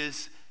what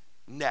is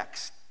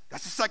next.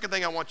 That's the second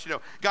thing I want you to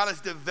know. God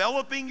is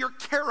developing your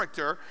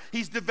character.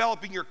 He's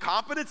developing your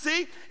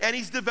competency, and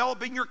he's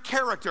developing your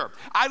character.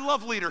 I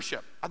love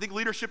leadership. I think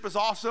leadership is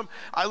awesome.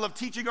 I love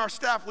teaching our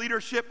staff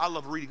leadership. I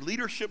love reading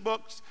leadership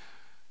books.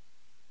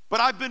 But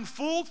I've been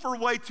fooled for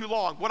way too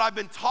long. What I've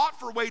been taught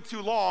for way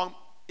too long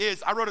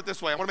is, I wrote it this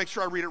way. I want to make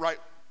sure I read it right.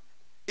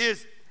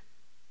 Is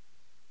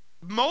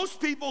most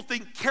people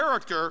think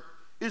character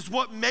is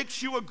what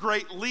makes you a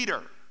great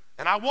leader.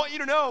 And I want you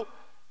to know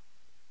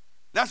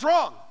that's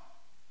wrong.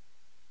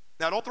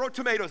 Now, don't throw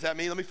tomatoes at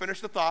me. Let me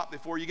finish the thought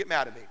before you get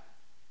mad at me.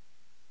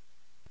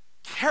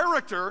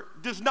 Character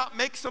does not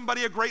make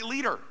somebody a great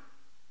leader.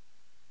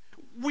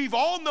 We've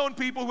all known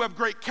people who have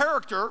great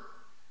character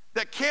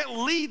that can't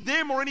lead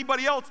them or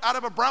anybody else out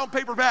of a brown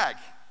paper bag.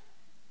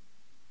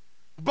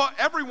 But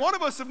every one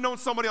of us have known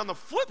somebody on the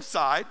flip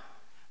side.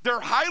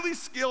 They're highly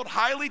skilled,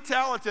 highly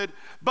talented,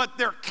 but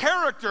their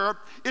character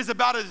is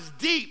about as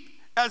deep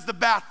as the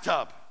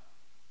bathtub.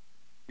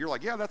 You're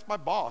like, yeah, that's my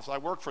boss. I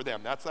work for them.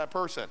 That's that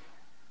person.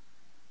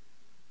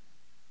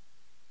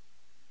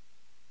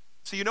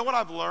 So you know what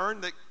I've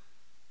learned? That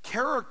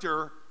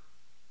character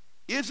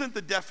isn't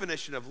the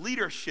definition of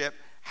leadership.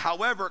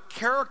 However,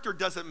 character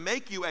doesn't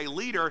make you a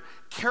leader.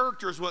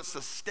 Character is what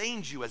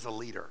sustains you as a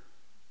leader.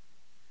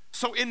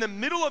 So in the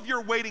middle of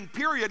your waiting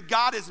period,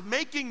 God is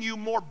making you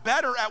more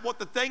better at what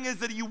the thing is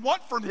that you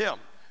want from him.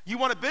 You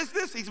want a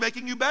business? He's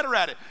making you better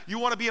at it. You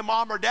want to be a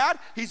mom or dad?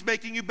 He's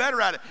making you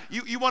better at it.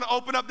 You want to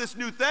open up this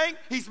new thing?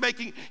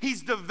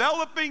 He's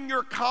developing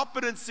your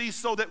competency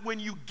so that when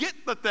you get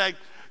the thing,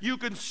 You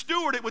can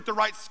steward it with the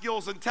right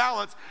skills and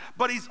talents,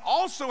 but he's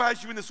also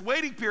has you in this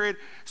waiting period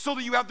so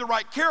that you have the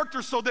right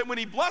character, so that when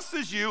he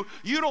blesses you,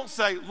 you don't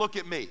say, look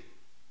at me.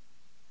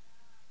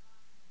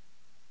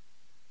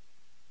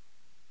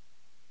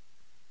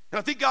 And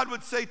I think God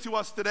would say to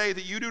us today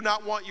that you do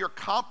not want your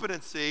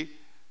competency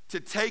to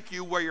take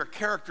you where your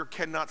character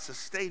cannot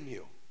sustain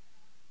you.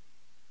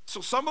 So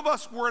some of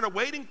us were in a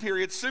waiting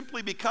period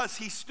simply because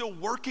he's still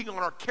working on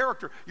our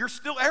character. You're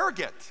still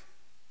arrogant.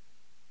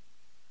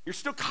 You're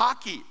still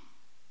cocky.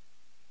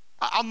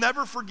 I'll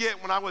never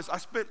forget when I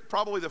spent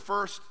probably the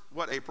first,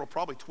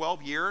 probably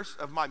 12 years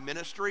of my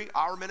ministry,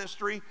 our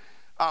ministry,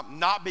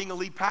 not being a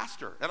lead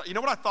pastor. And you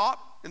know what I thought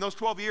in those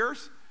 12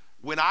 years?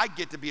 When I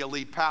get to be a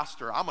lead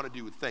pastor, I'm going to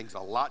do things a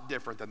lot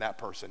different than that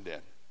person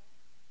did.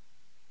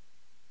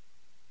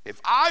 If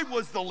I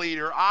was the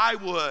leader, I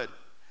would.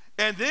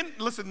 And then,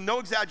 listen, no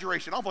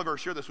exaggeration. I don't know if I've ever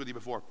shared this with you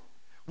before.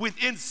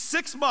 Within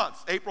 6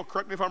 months, April,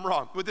 correct me if I'm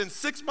wrong, within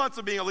 6 months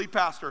of being a lead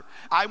pastor,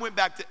 I went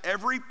back to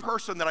every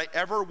person that I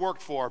ever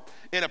worked for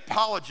and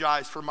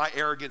apologized for my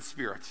arrogant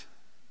spirit.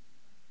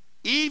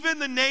 Even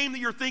the name that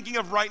you're thinking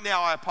of right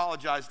now, I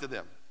apologize to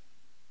them.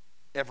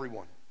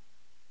 Everyone.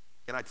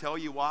 Can I tell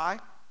you why?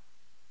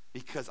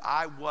 Because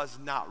I was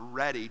not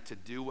ready to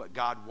do what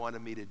God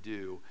wanted me to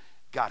do.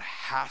 God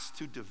has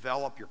to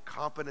develop your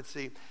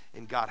competency,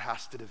 and God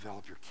has to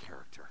develop your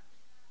character.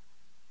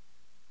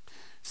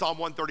 Psalm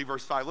 130,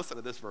 verse 5. Listen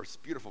to this verse.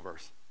 Beautiful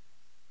verse.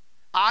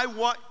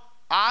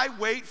 I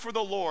wait for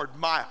the Lord.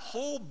 My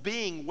whole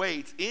being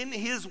waits in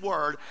his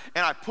word,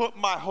 and I put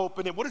my hope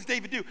in him. What does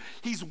David do?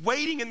 He's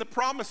waiting in the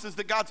promises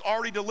that God's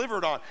already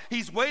delivered on.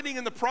 He's waiting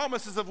in the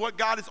promises of what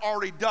God has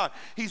already done.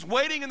 He's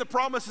waiting in the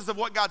promises of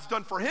what God's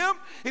done for him,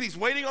 and he's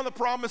waiting on the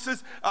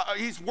promises.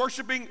 He's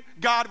worshiping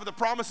God with the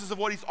promises of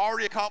what he's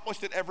already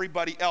accomplished in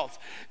everybody else.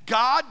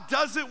 God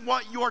doesn't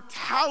want your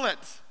talent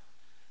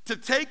to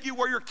take you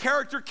where your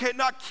character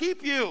cannot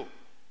keep you.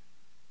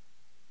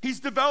 He's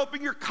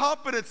developing your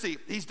competency.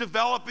 He's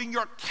developing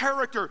your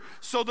character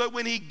so that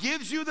when he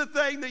gives you the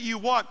thing that you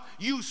want,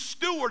 you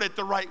steward it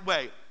the right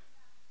way.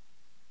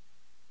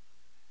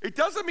 It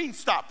doesn't mean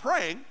stop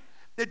praying.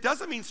 It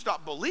doesn't mean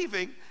stop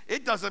believing.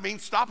 It doesn't mean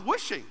stop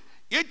wishing.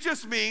 It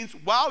just means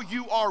while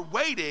you are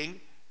waiting,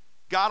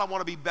 God, I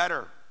want to be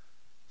better.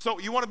 So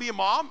you want to be a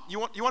mom? You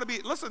want to be,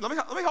 listen, let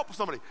me help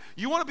somebody.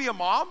 You want to be a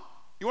mom?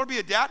 You want to be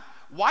a dad?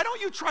 Why don't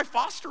you try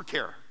foster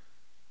care?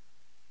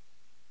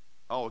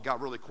 Oh, it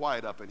got really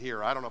quiet up in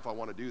here. I don't know if I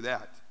want to do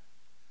that.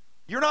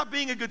 You're not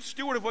being a good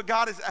steward of what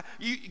God is.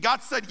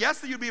 God said yes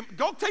that you'd be.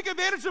 Go take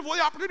advantage of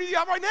the opportunity you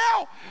have right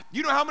now.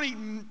 You know how many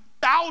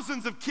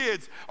thousands of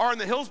kids are in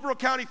the Hillsborough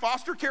County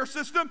foster care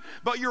system,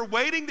 but you're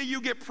waiting that you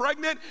get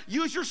pregnant.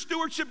 Use your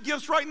stewardship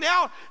gifts right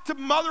now to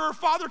mother or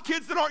father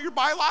kids that aren't your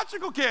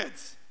biological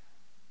kids.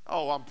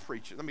 Oh, I'm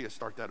preaching. Let me just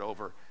start that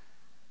over.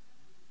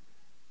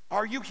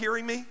 Are you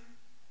hearing me?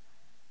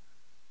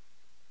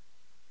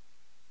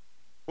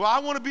 Well, I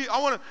want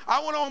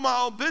to own my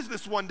own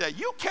business one day.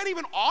 You can't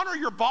even honor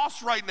your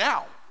boss right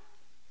now.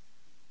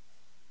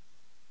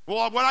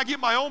 Well, when I get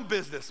my own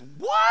business,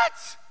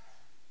 what?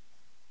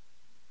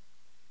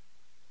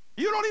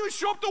 You don't even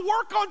show up to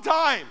work on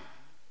time.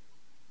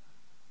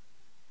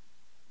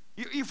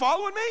 You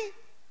following me?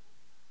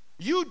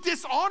 You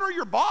dishonor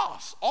your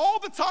boss all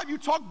the time. You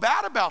talk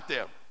bad about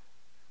them.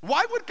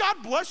 Why would God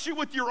bless you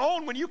with your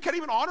own when you can't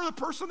even honor the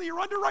person that you're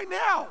under right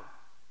now?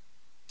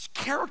 It's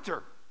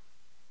character.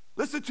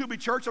 Listen to me,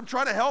 church. I'm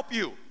trying to help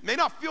you. It may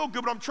not feel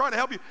good, but I'm trying to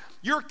help you.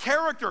 Your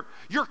character,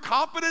 your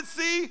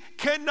competency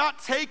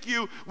cannot take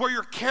you where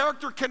your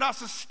character cannot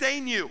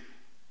sustain you.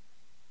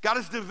 God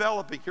is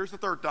developing. Here's the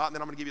third dot, and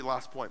then I'm going to give you the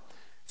last point.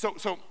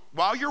 So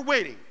while you're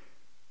waiting,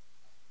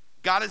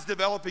 God is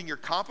developing your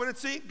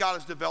competency. God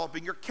is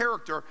developing your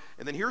character.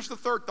 And then here's the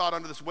third thought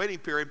under this waiting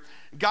period.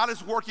 God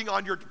is working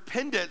on your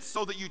dependence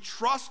so that you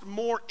trust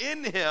more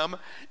in him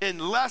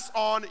and less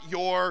on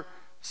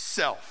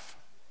yourself.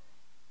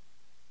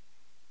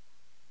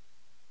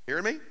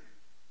 Hear me?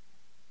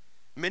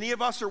 Many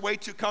of us are way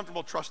too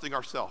comfortable trusting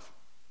ourselves.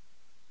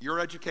 Your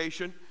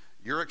education,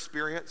 your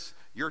experience,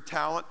 your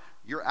talent,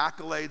 your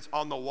accolades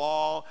on the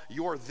wall,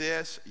 you're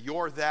this,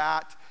 you're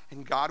that.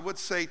 And God would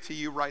say to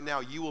you right now,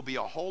 you will be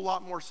a whole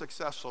lot more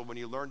successful when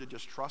you learn to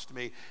just trust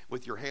me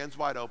with your hands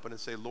wide open and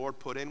say, Lord,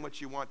 put in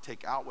what you want,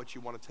 take out what you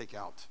want to take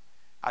out.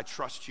 I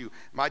trust you.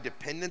 My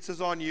dependence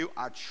is on you.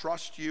 I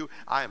trust you.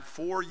 I am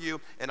for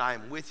you, and I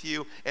am with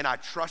you, and I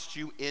trust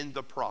you in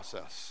the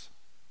process.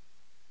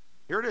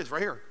 Here it is,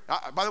 right here.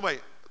 By the way,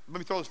 let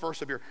me throw this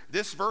verse up here.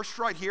 This verse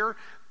right here,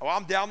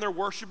 I'm down there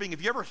worshiping.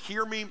 If you ever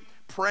hear me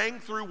praying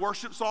through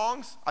worship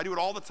songs, I do it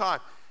all the time.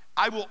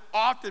 I will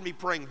often be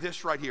praying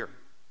this right here.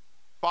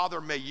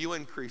 Father, may you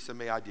increase and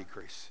may I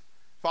decrease.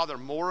 Father,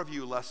 more of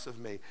you, less of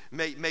me.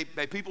 May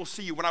people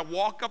see you. When I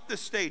walk up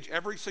this stage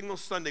every single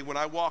Sunday, when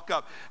I walk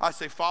up, I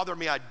say, Father,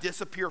 may I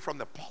disappear from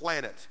the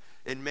planet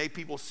and may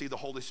people see the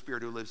Holy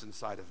Spirit who lives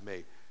inside of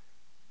me.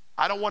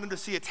 I don't want him to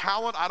see a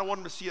talent. I don't want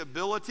him to see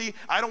ability.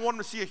 I don't want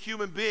him to see a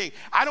human being.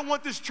 I don't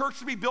want this church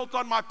to be built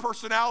on my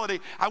personality.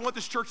 I want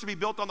this church to be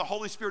built on the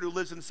Holy Spirit who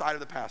lives inside of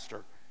the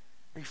pastor.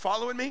 Are you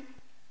following me?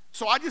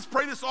 So I just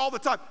pray this all the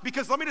time,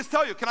 because let me just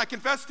tell you, can I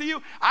confess to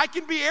you? I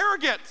can be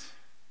arrogant.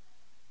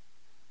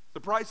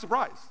 Surprise,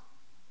 surprise.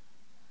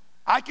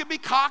 I can be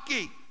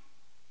cocky.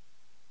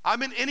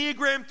 I'm an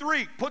Enneagram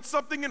 3. Put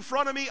something in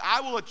front of me, I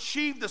will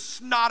achieve the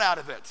snot out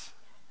of it.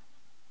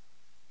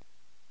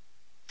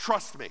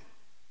 Trust me.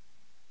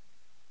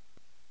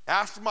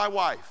 Ask my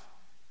wife.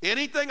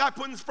 Anything I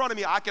put in front of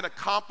me, I can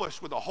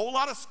accomplish with a whole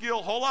lot of skill,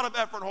 a whole lot of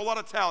effort, a whole lot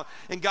of talent.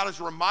 And God is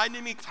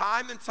reminding me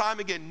time and time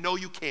again, no,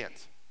 you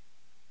can't.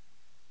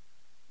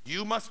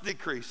 You must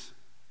decrease,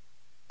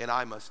 and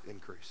I must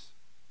increase.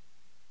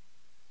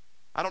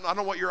 I don't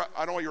know what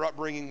your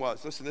upbringing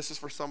was. Listen, this is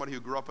for somebody who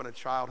grew up in a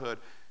childhood.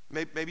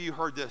 Maybe you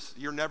heard this.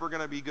 You're never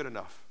going to be good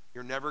enough.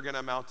 You're never going to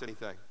amount to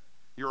anything.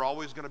 You're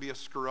always going to be a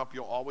screw up.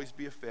 You'll always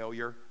be a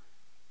failure.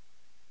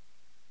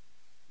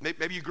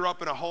 Maybe you grew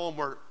up in a home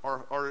or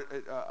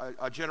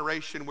a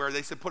generation where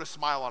they said, put a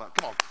smile on it.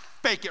 Come on,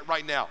 fake it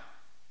right now.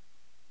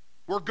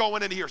 We're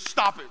going in here.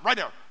 Stop it right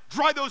now.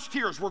 Dry those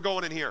tears. We're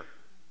going in here.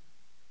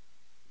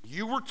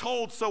 You were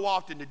told so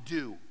often to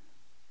do.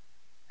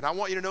 And I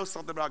want you to know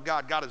something about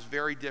God. God is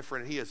very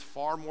different, and he is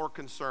far more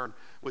concerned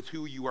with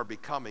who you are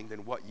becoming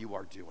than what you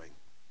are doing.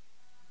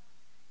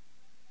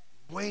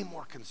 Way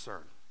more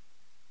concerned.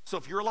 So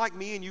if you're like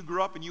me and you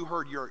grew up and you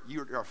heard you're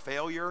a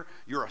failure,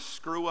 you're a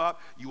screw up,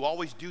 you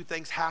always do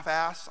things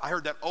half-ass. I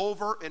heard that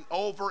over and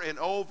over and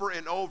over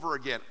and over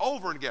again.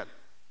 Over and again.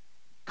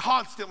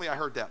 Constantly I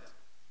heard that.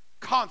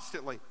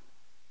 Constantly.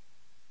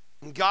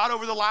 And God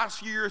over the last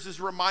few years is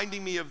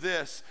reminding me of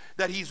this,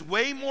 that he's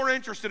way more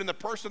interested in the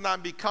person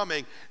I'm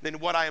becoming than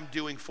what I am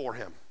doing for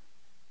him.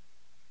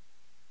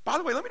 By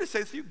the way, let me just say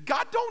this to you.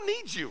 God don't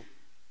need you,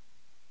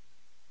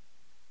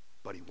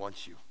 but he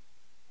wants you.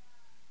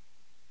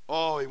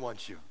 Oh, he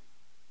wants you.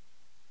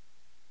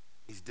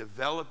 He's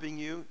developing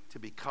you to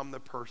become the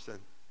person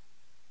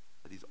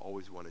that he's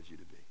always wanted you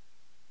to be.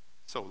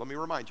 So let me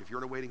remind you, if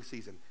you're in a waiting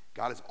season,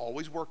 God is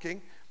always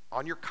working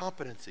on your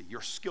competency,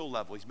 your skill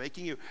level. He's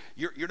making you,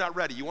 you're not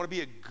ready. You want to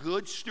be a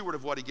good steward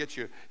of what he gets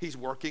you. He's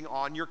working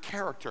on your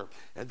character.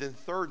 And then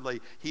thirdly,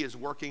 he is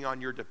working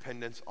on your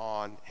dependence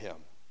on him.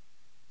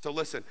 So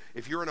listen,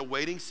 if you're in a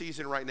waiting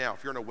season right now,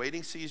 and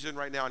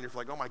you're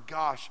like, oh my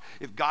gosh,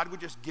 if God would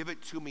just give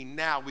it to me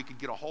now, we could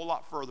get a whole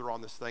lot further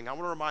on this thing. I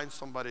want to remind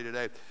somebody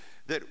today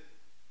that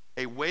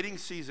a waiting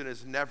season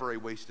is never a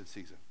wasted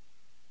season.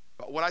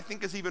 But what I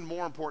think is even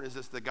more important is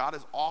this, that God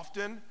is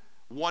often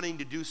wanting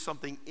to do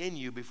something in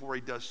you before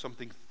he does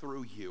something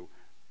through you.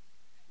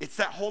 It's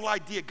that whole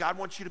idea. God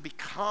wants you to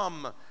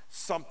become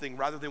something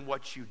rather than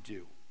what you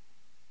do.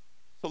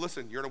 So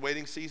listen, you're in a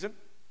waiting season.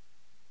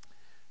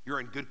 You're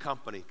in good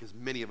company, because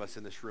many of us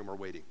in this room are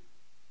waiting.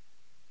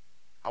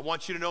 I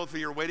want you to know, for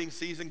your waiting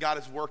season, God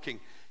is working.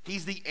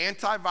 He's the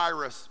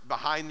antivirus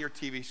behind your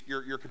TV,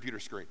 your computer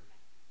screen,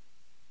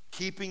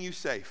 keeping you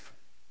safe.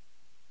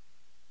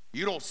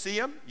 You don't see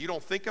him. You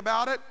don't think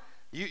about it.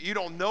 You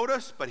don't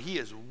notice, but he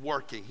is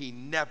working. He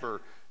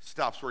never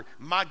stops working.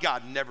 My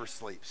God never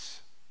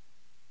sleeps.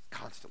 He's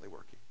constantly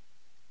working.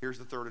 Here's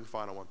the third and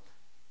final one.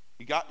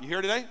 You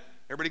here today?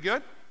 Everybody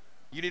good?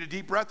 You need a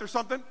deep breath or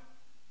something?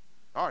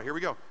 All right, here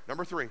we go.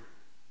 Number 3.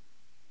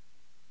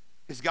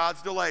 Because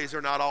God's delays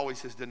are not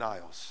always his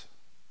denials.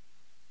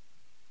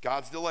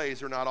 God's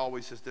delays are not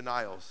always his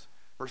denials.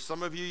 For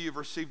some of you, you've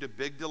received a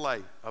big delay.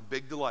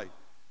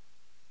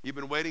 You've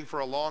been waiting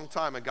for a long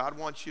time, and God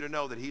wants you to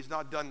know that he's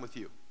not done with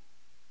you.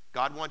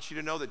 God wants you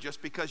to know that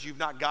just because you've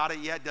not got it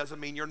yet doesn't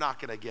mean you're not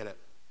going to get it.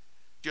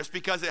 Just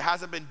because it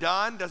hasn't been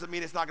done doesn't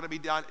mean it's not going to be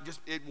done.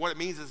 What it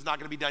means is it's not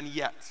going to be done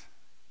yet.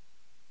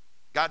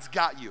 God's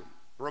got you.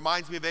 It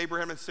reminds me of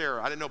Abraham and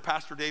Sarah. I didn't know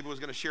Pastor David was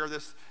going to share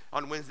this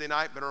on Wednesday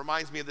night, but it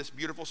reminds me of this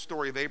beautiful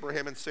story of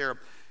Abraham and Sarah.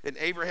 And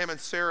Abraham and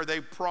Sarah,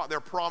 their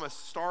promise,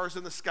 stars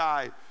in the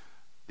sky,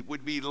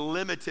 would be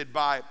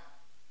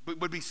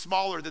would be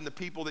smaller than the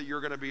people that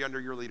you're going to be under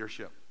your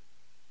leadership.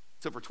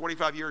 So for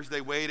 25 years they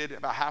waited.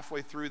 About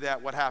halfway through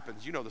that, what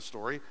happens? You know the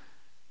story.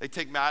 They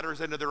take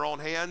matters into their own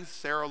hands.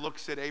 Sarah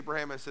looks at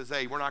Abraham and says,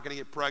 hey, we're not going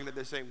to get pregnant.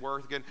 This ain't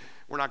working.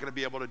 We're not going to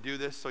be able to do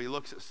this. So he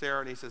looks at Sarah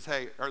and he says,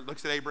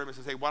 looks at Abraham and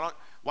says, hey,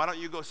 why don't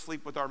you go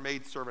sleep with our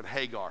maidservant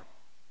Hagar?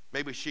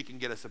 Maybe she can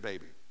get us a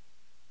baby.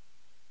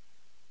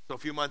 So a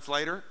few months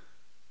later,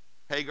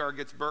 Hagar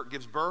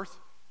gives birth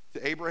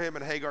to Abraham,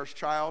 and Hagar's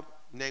child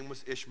name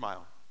was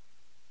Ishmael.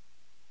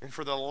 And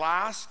for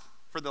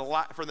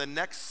the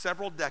next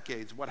several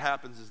decades, what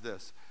happens is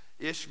this.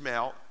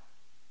 Ishmael,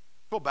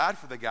 feel bad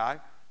for the guy,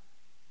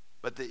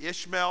 but the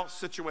Ishmael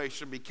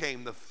situation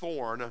became the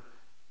thorn in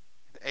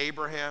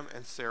Abraham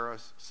and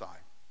Sarah's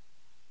side.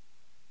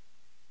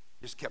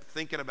 Just kept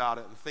thinking about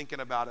it and thinking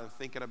about it and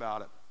thinking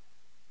about it,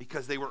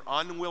 because they were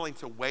unwilling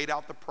to wait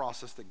out the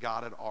process that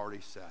God had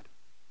already said.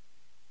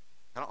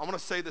 And I'm going to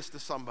say this to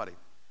somebody.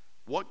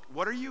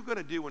 What are you going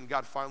to do when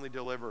God finally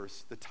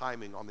delivers the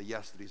timing on the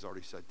yes that he's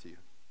already said to you?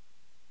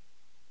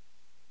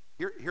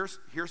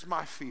 Here's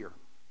my fear.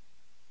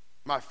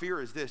 My fear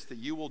is this, that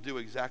you will do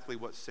exactly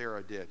what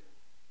Sarah did.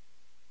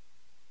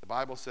 The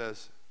Bible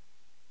says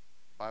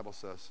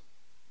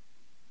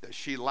that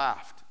she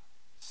laughed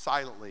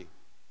silently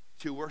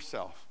to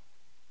herself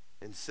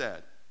and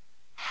said,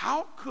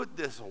 how could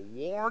this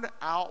worn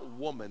out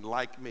woman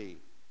like me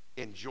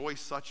enjoy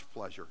such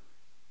pleasure,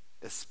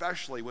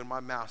 especially when my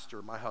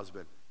master, my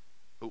husband,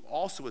 who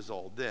also is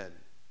old, then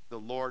the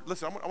Lord,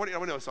 listen, I want you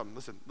to know something.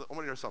 Listen, I want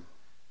you to know something.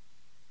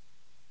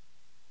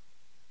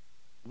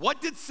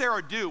 What did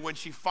Sarah do when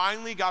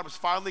God was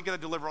finally going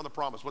to deliver on the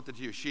promise? What did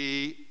she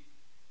do?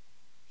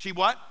 She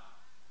what?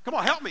 Come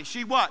on, help me.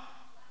 She what?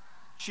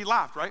 She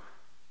laughed, right?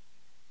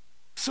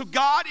 So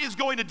God is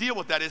going to deal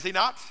with that, is he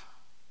not?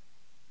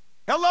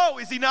 Hello,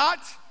 is he not?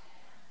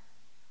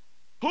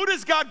 Who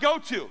does God go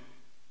to?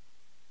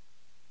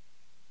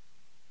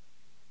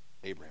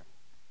 Abraham.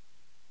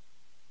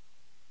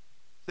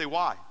 Say,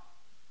 why?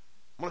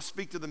 I'm going to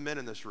speak to the men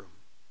in this room.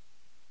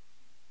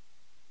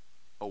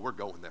 Oh, we're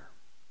going there.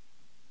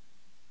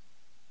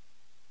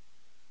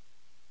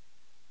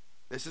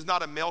 This is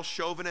not a male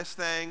chauvinist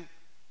thing.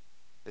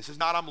 This is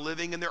not I'm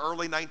living in the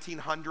early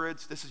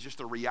 1900s. This is just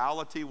the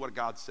reality of what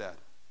God said.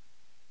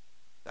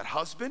 That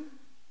husband,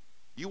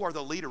 you are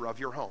the leader of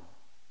your home.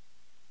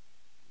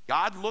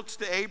 God looks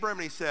to Abraham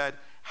and he said,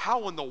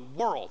 how in the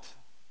world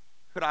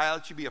could I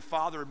let you be a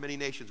father of many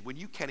nations when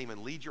you can't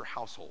even lead your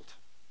household?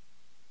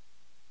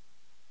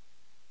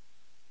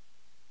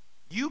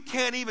 You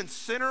can't even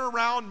center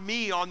around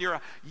me on your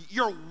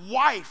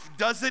wife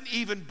doesn't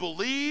even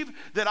believe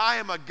that I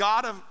am a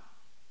God of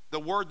the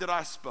word that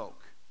I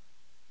spoke.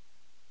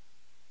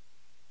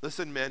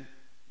 Listen, men,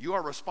 you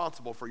are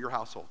responsible for your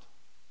household.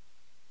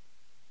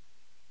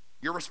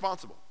 You're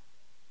responsible.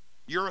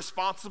 You're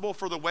responsible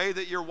for the way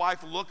that your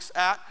wife looks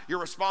at. You're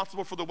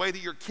responsible for the way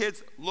that your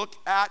kids look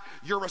at.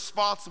 You're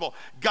responsible.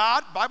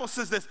 God, Bible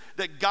says this,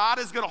 that God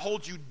is going to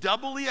hold you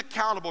doubly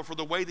accountable for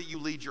the way that you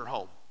lead your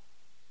home.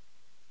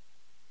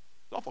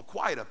 It's awful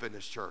quiet up in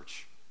this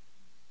church.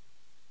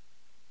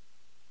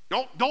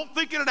 Don't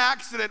think it an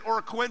accident or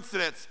a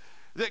coincidence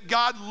that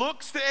God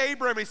looks to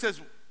Abraham and he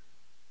says,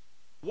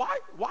 why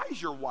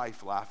is your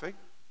wife laughing?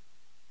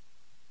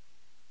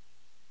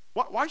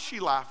 Why is she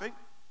laughing?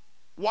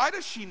 Why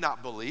does she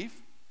not believe?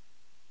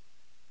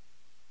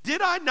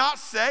 Did I not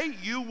say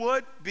you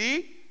would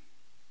be?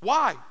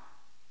 Why?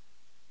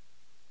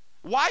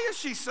 Why is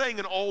she saying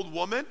an old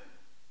woman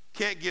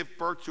can't give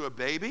birth to a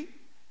baby?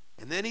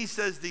 And then he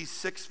says these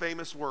 6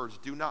 famous words,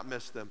 do not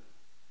miss them.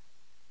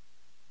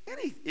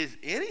 Is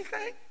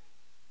anything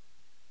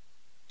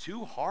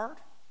too hard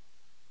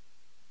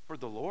for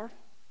the Lord?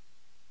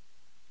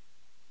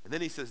 And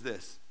then he says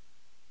this,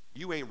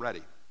 you ain't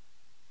ready.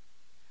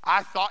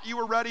 I thought you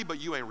were ready,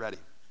 but you ain't ready.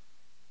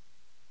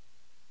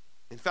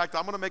 In fact,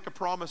 I'm going to make a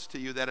promise to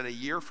you that in a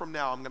year from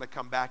now, I'm going to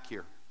come back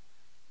here.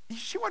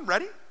 She wasn't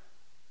ready.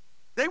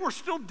 They were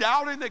still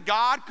doubting that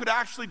God could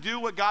actually do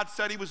what God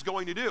said he was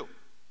going to do.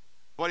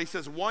 But he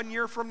says, 1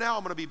 year from now,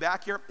 I'm going to be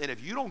back here, and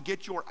if you don't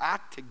get your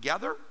act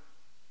together,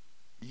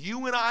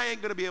 you and I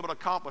ain't going to be able to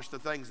accomplish the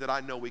things that I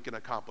know we can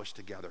accomplish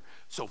together.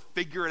 So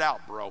figure it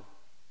out, bro.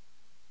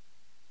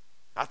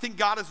 I think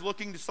God is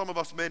looking to some of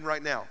us men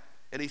right now,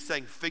 and he's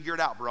saying, figure it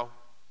out, bro.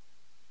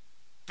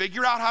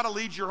 Figure out how to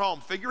lead your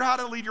home. Figure out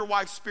how to lead your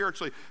wife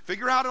spiritually.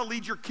 Figure out how to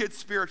lead your kids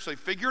spiritually.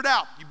 Figure it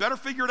out. You better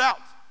figure it out.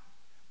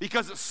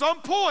 Because at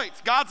some point,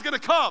 God's going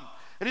to come,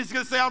 and he's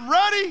going to say, I'm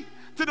ready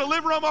to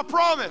deliver on my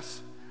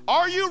promise.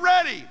 Are you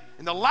ready?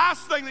 And the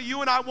last thing that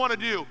you and I want to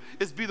do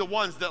is be the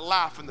ones that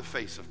laugh in the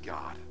face of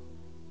God.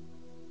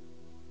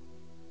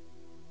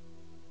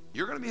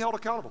 You're going to be held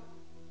accountable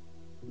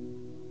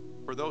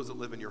for those that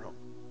live in your home.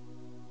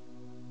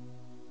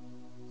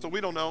 So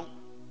we don't know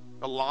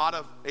a lot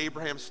of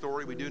Abraham's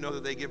story. We do know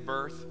that they give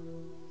birth,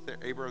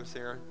 Abraham and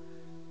Sarah,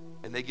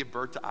 and they give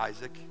birth to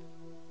Isaac.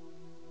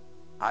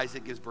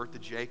 Isaac gives birth to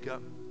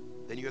Jacob.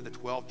 Then you have the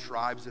 12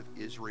 tribes of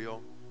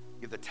Israel.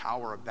 You have the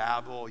Tower of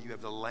Babel. You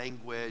have the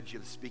language. You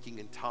have the speaking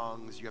in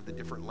tongues. You have the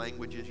different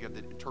languages. You have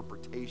the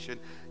interpretation.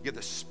 You have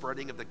the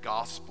spreading of the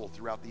gospel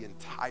throughout the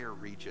entire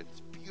region.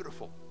 It's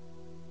beautiful,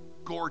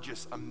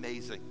 gorgeous,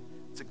 amazing.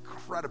 It's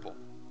incredible.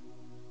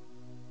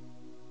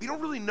 We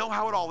don't really know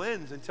how it all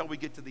ends until we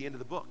get to the end of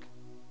the book.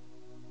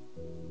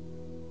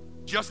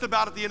 Just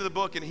about at the end of the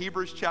book in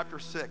Hebrews chapter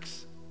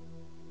 6,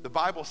 the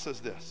Bible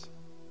says this.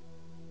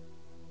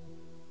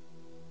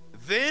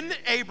 Then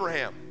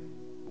Abraham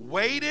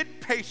waited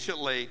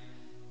patiently,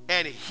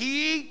 and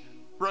he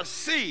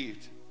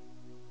received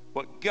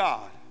what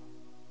God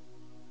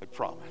had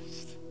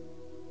promised.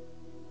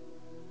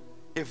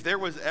 If there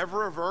was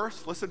ever a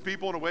verse, listen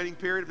people in a waiting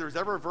period, if there was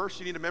ever a verse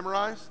you need to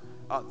memorize,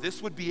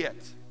 this would be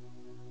it.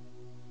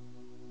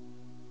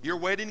 You're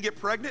waiting to get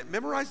pregnant?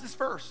 Memorize this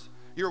verse.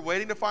 You're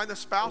waiting to find the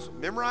spouse?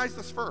 Memorize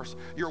this verse.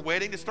 You're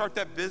waiting to start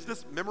that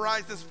business?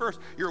 Memorize this verse.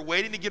 You're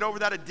waiting to get over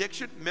that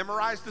addiction?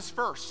 Memorize this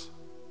verse.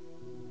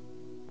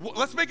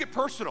 Let's make it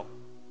personal.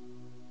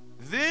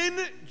 Then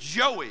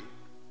Joey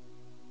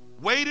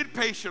waited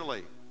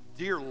patiently.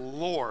 Dear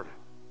Lord,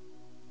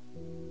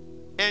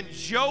 And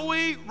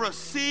Joey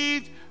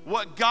received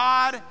what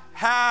God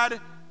had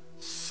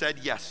said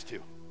yes to.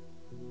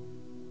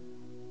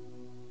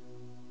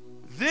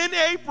 Then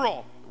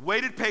April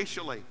waited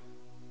patiently.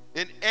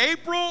 And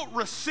April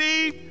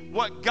received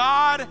what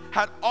God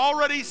had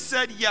already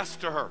said yes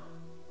to her.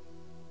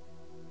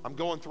 I'm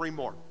going 3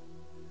 more.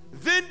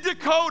 Then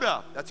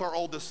Dakota, that's our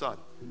oldest son,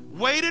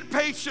 waited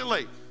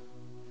patiently.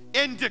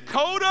 And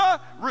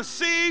Dakota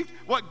received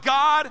what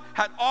God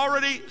had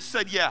already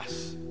said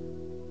yes.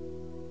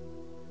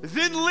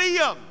 Then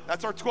Liam,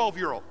 that's our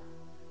 12-year-old,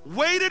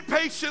 waited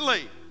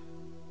patiently.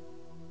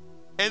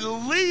 And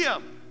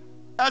Liam,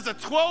 as a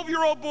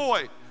 12-year-old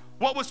boy,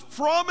 what was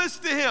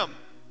promised to him,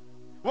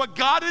 what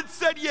God had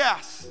said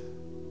yes,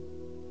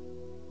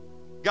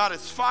 God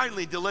has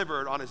finally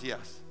delivered on his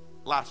yes.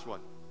 Last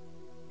one.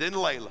 Then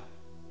Layla,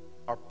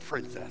 our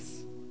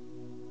princess,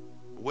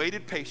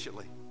 waited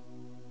patiently.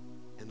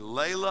 And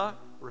Layla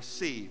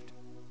received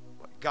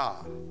what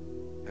God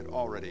had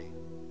already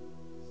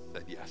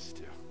said yes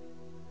to.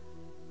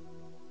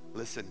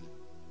 Listen,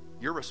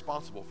 you're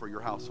responsible for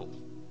your household.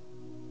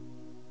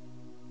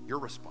 You're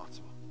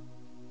responsible.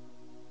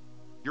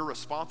 You're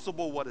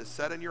responsible what is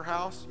said in your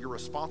house. You're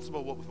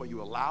responsible with what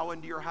you allow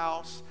into your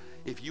house.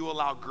 If you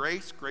allow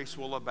grace, grace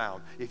will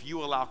abound. If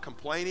you allow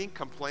complaining,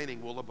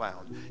 complaining will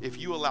abound. If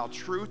you allow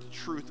truth,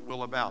 truth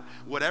will abound.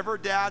 Whatever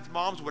dads,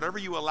 moms, whatever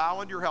you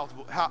allow into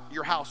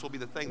your house will be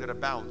the thing that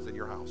abounds in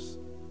your house.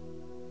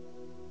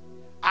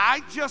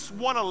 I just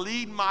want to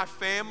lead my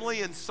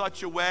family in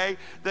such a way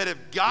that if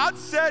God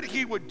said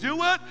he would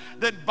do it,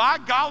 then by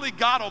golly,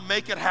 God will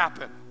make it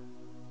happen.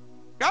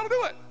 God will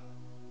do it.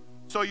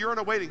 So you're in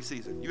a waiting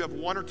season. You have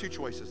 1 or 2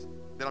 choices.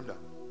 Then I'm done.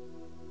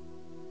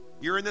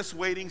 You're in this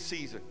waiting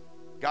season.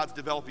 God's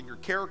developing your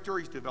character.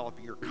 He's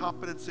developing your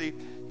competency.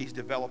 He's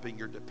developing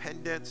your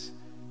dependence.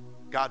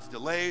 God's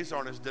delays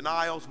aren't his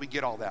denials. We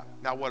get all that.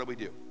 Now what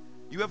do?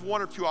 You have 1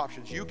 or 2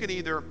 options. You can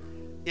either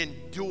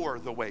endure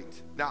the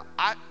wait. Now,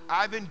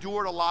 I've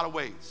endured a lot of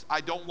waits.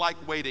 I don't like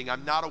waiting.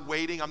 I'm not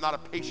a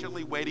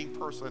patiently waiting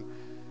person.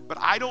 But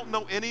I don't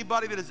know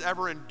anybody that has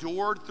ever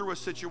endured through a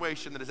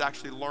situation that has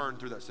actually learned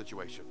through that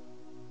situation.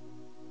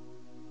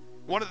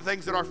 One of the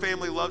things that our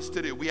family loves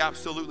to do, we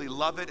absolutely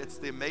love it. It's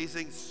the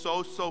amazing,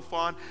 so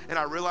fun. And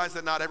I realize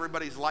that not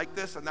everybody's like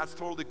this, and that's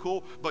totally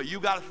cool. But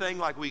you got a thing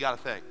like we got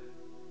a thing.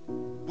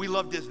 We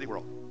love Disney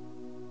World.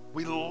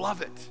 We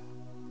love it.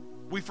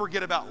 We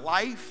forget about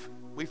life.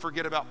 We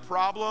forget about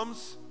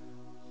problems.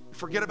 We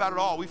forget about it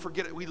all.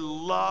 We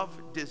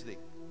love Disney.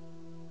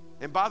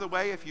 And by the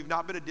way, if you've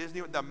not been to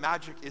Disney, the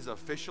magic is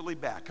officially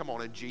back. Come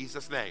on, in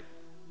Jesus' name.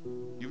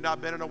 You've not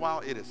been in a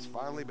while, it is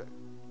finally back.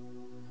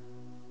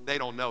 They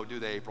don't know, do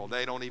they, April?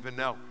 They don't even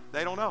know.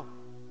 They don't know.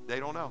 They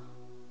don't know.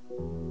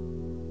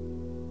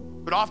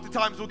 But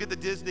oftentimes we'll get to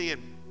Disney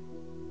and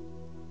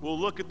we'll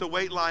look at the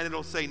wait line and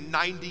it'll say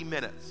 90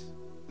 minutes.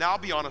 Now, I'll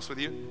be honest with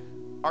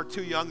you. Our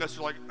 2 youngest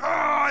are like, oh,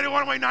 I don't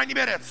want to wait 90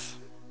 minutes.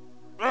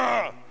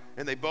 Ugh.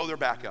 And they bow their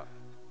back up.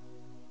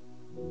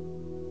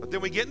 But then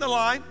we get in the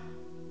line.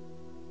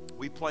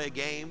 We play a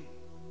game.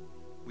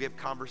 We have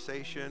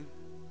conversation.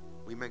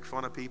 We make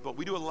fun of people.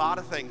 We do a lot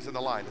of things in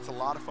the line. It's a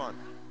lot of fun.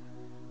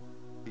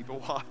 People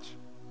watch.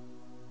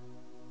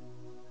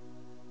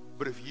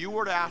 But if you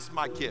were to ask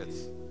my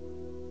kids,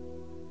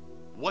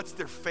 what's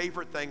their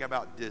favorite thing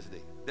about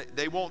Disney?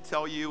 They won't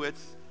tell you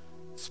it's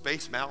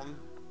Space Mountain.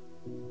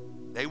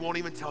 They won't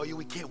even tell you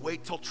we can't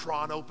wait till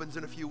Tron opens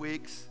in a few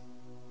weeks.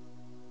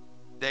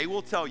 They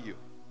will tell you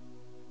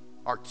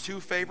our 2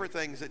 favorite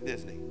things at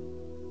Disney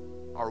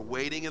are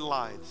waiting in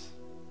lines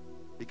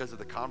because of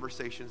the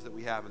conversations that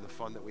we have and the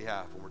fun that we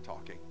have when we're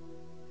talking.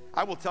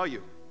 I will tell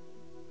you,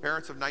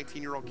 parents of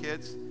 19-year-old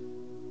kids,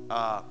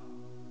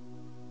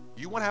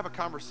 you want to have a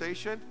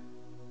conversation,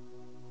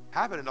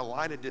 have it in a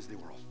line at Disney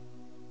World.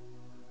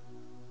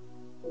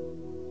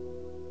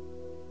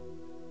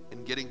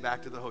 And getting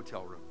back to the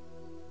hotel room.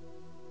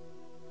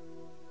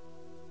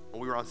 When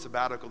we were on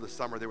sabbatical this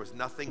summer, there was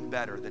nothing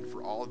better than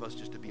for all of us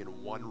just to be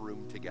in one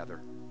room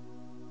together.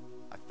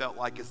 I felt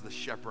like as the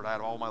shepherd, I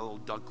had all my little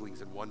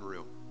ducklings in one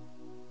room.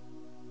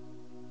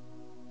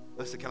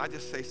 Listen, can I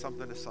just say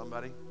something to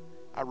somebody?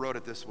 I wrote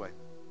it this way.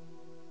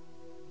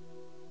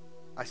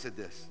 I said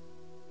this.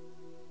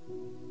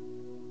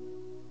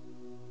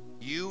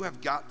 You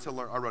have got to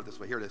learn, I wrote it this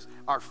way, here it is.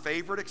 Our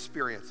favorite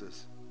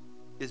experiences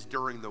is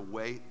during the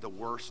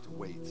worst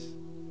waits.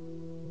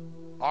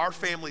 Our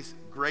family's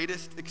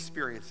greatest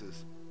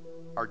experiences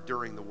are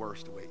during the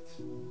worst waits.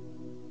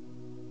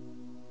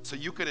 So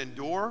you can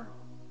endure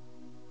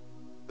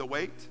the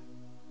wait,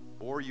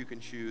 or you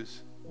can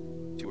choose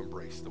to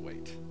embrace the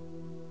wait,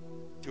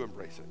 to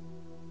embrace it.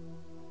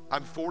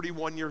 I'm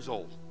 41 years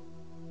old.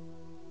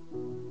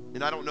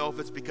 And I don't know if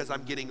it's because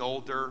I'm getting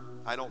older.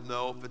 I don't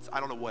know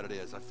what it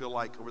is. I feel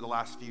like over the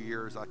last few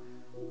years, I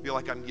feel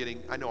like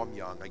I know I'm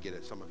young. I get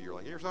it. Some of you are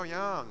like, you're so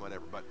young,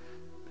 whatever. But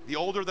the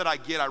older that I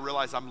get, I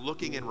realize I'm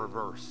looking in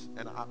reverse.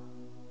 And I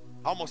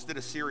almost did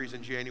a series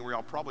in January.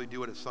 I'll probably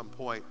do it at some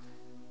point.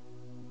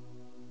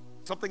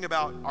 Something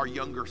about our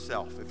younger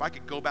self. If I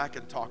could go back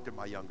and talk to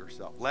my younger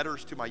self,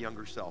 letters to my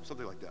younger self,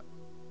 something like that.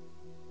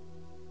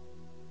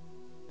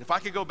 If I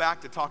could go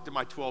back to talk to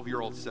my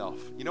 12-year-old self,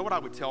 you know what I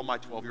would tell my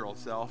 12-year-old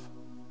self?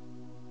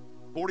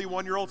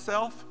 41-year-old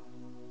self,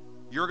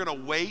 you're going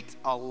to wait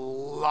a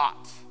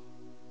lot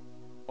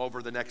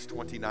over the next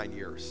 29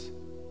 years.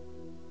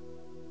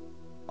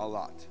 A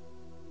lot.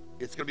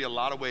 It's going to be a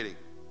lot of waiting.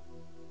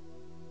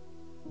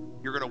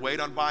 You're going to wait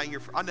on buying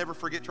your, I'll never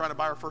forget trying to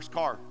buy our first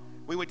car.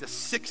 We went to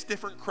 6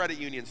 different credit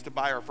unions to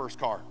buy our first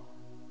car.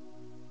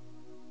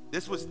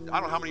 This was, I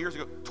don't know how many years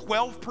ago,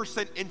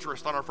 12%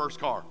 interest on our first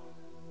car.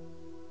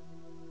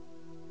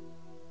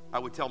 I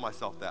would tell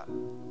myself that.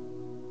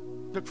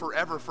 It took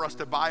forever for us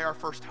to buy our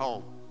first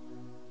home.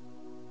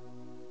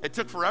 It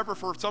took forever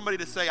for somebody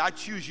to say, I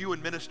choose you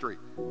in ministry.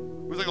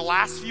 It was like the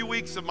last few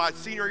weeks of my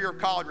senior year of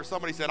college where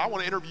somebody said, I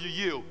want to interview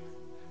you.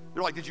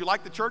 They're like, did you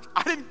like the church?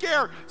 I didn't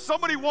care.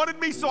 Somebody wanted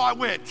me, so I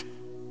went.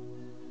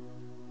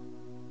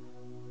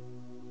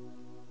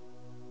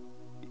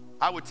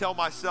 I would tell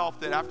myself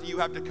that after you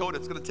have Dakota,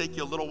 it's going to take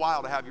you a little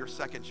while to have your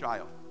second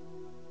child.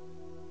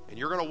 And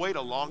you're going to wait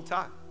a long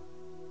time.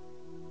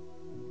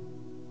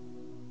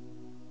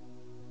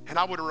 And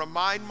I would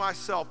remind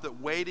myself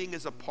that waiting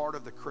is a part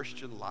of the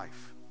Christian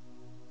life.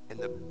 And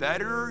the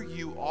better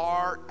you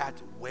are at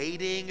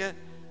waiting,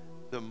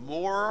 the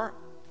more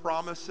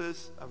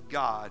promises of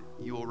God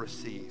you will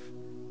receive.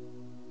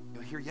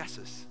 You'll hear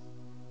yeses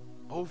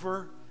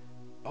over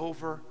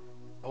again.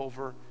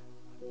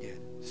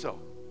 So,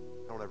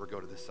 don't ever go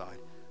to this side.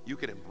 You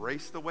can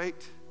embrace the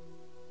wait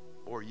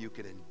or you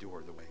can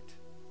endure the wait.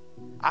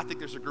 I think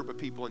there's a group of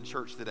people in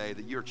church today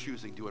that you're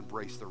choosing to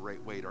embrace the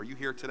wait. Are you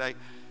here today?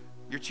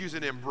 You're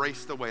choosing to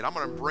embrace the wait. I'm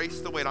going to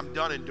embrace the wait. I'm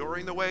done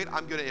enduring the wait.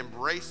 I'm going to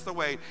embrace the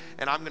wait,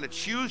 and I'm going to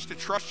choose to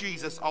trust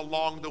Jesus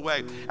along the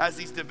way. As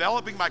he's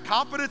developing my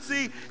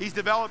competency, he's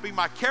developing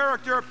my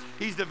character,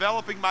 he's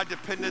developing my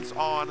dependence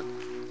on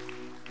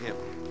him.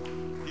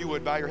 If you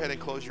would, bow your head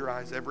and close your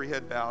eyes. Every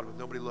head bowed with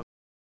nobody looking.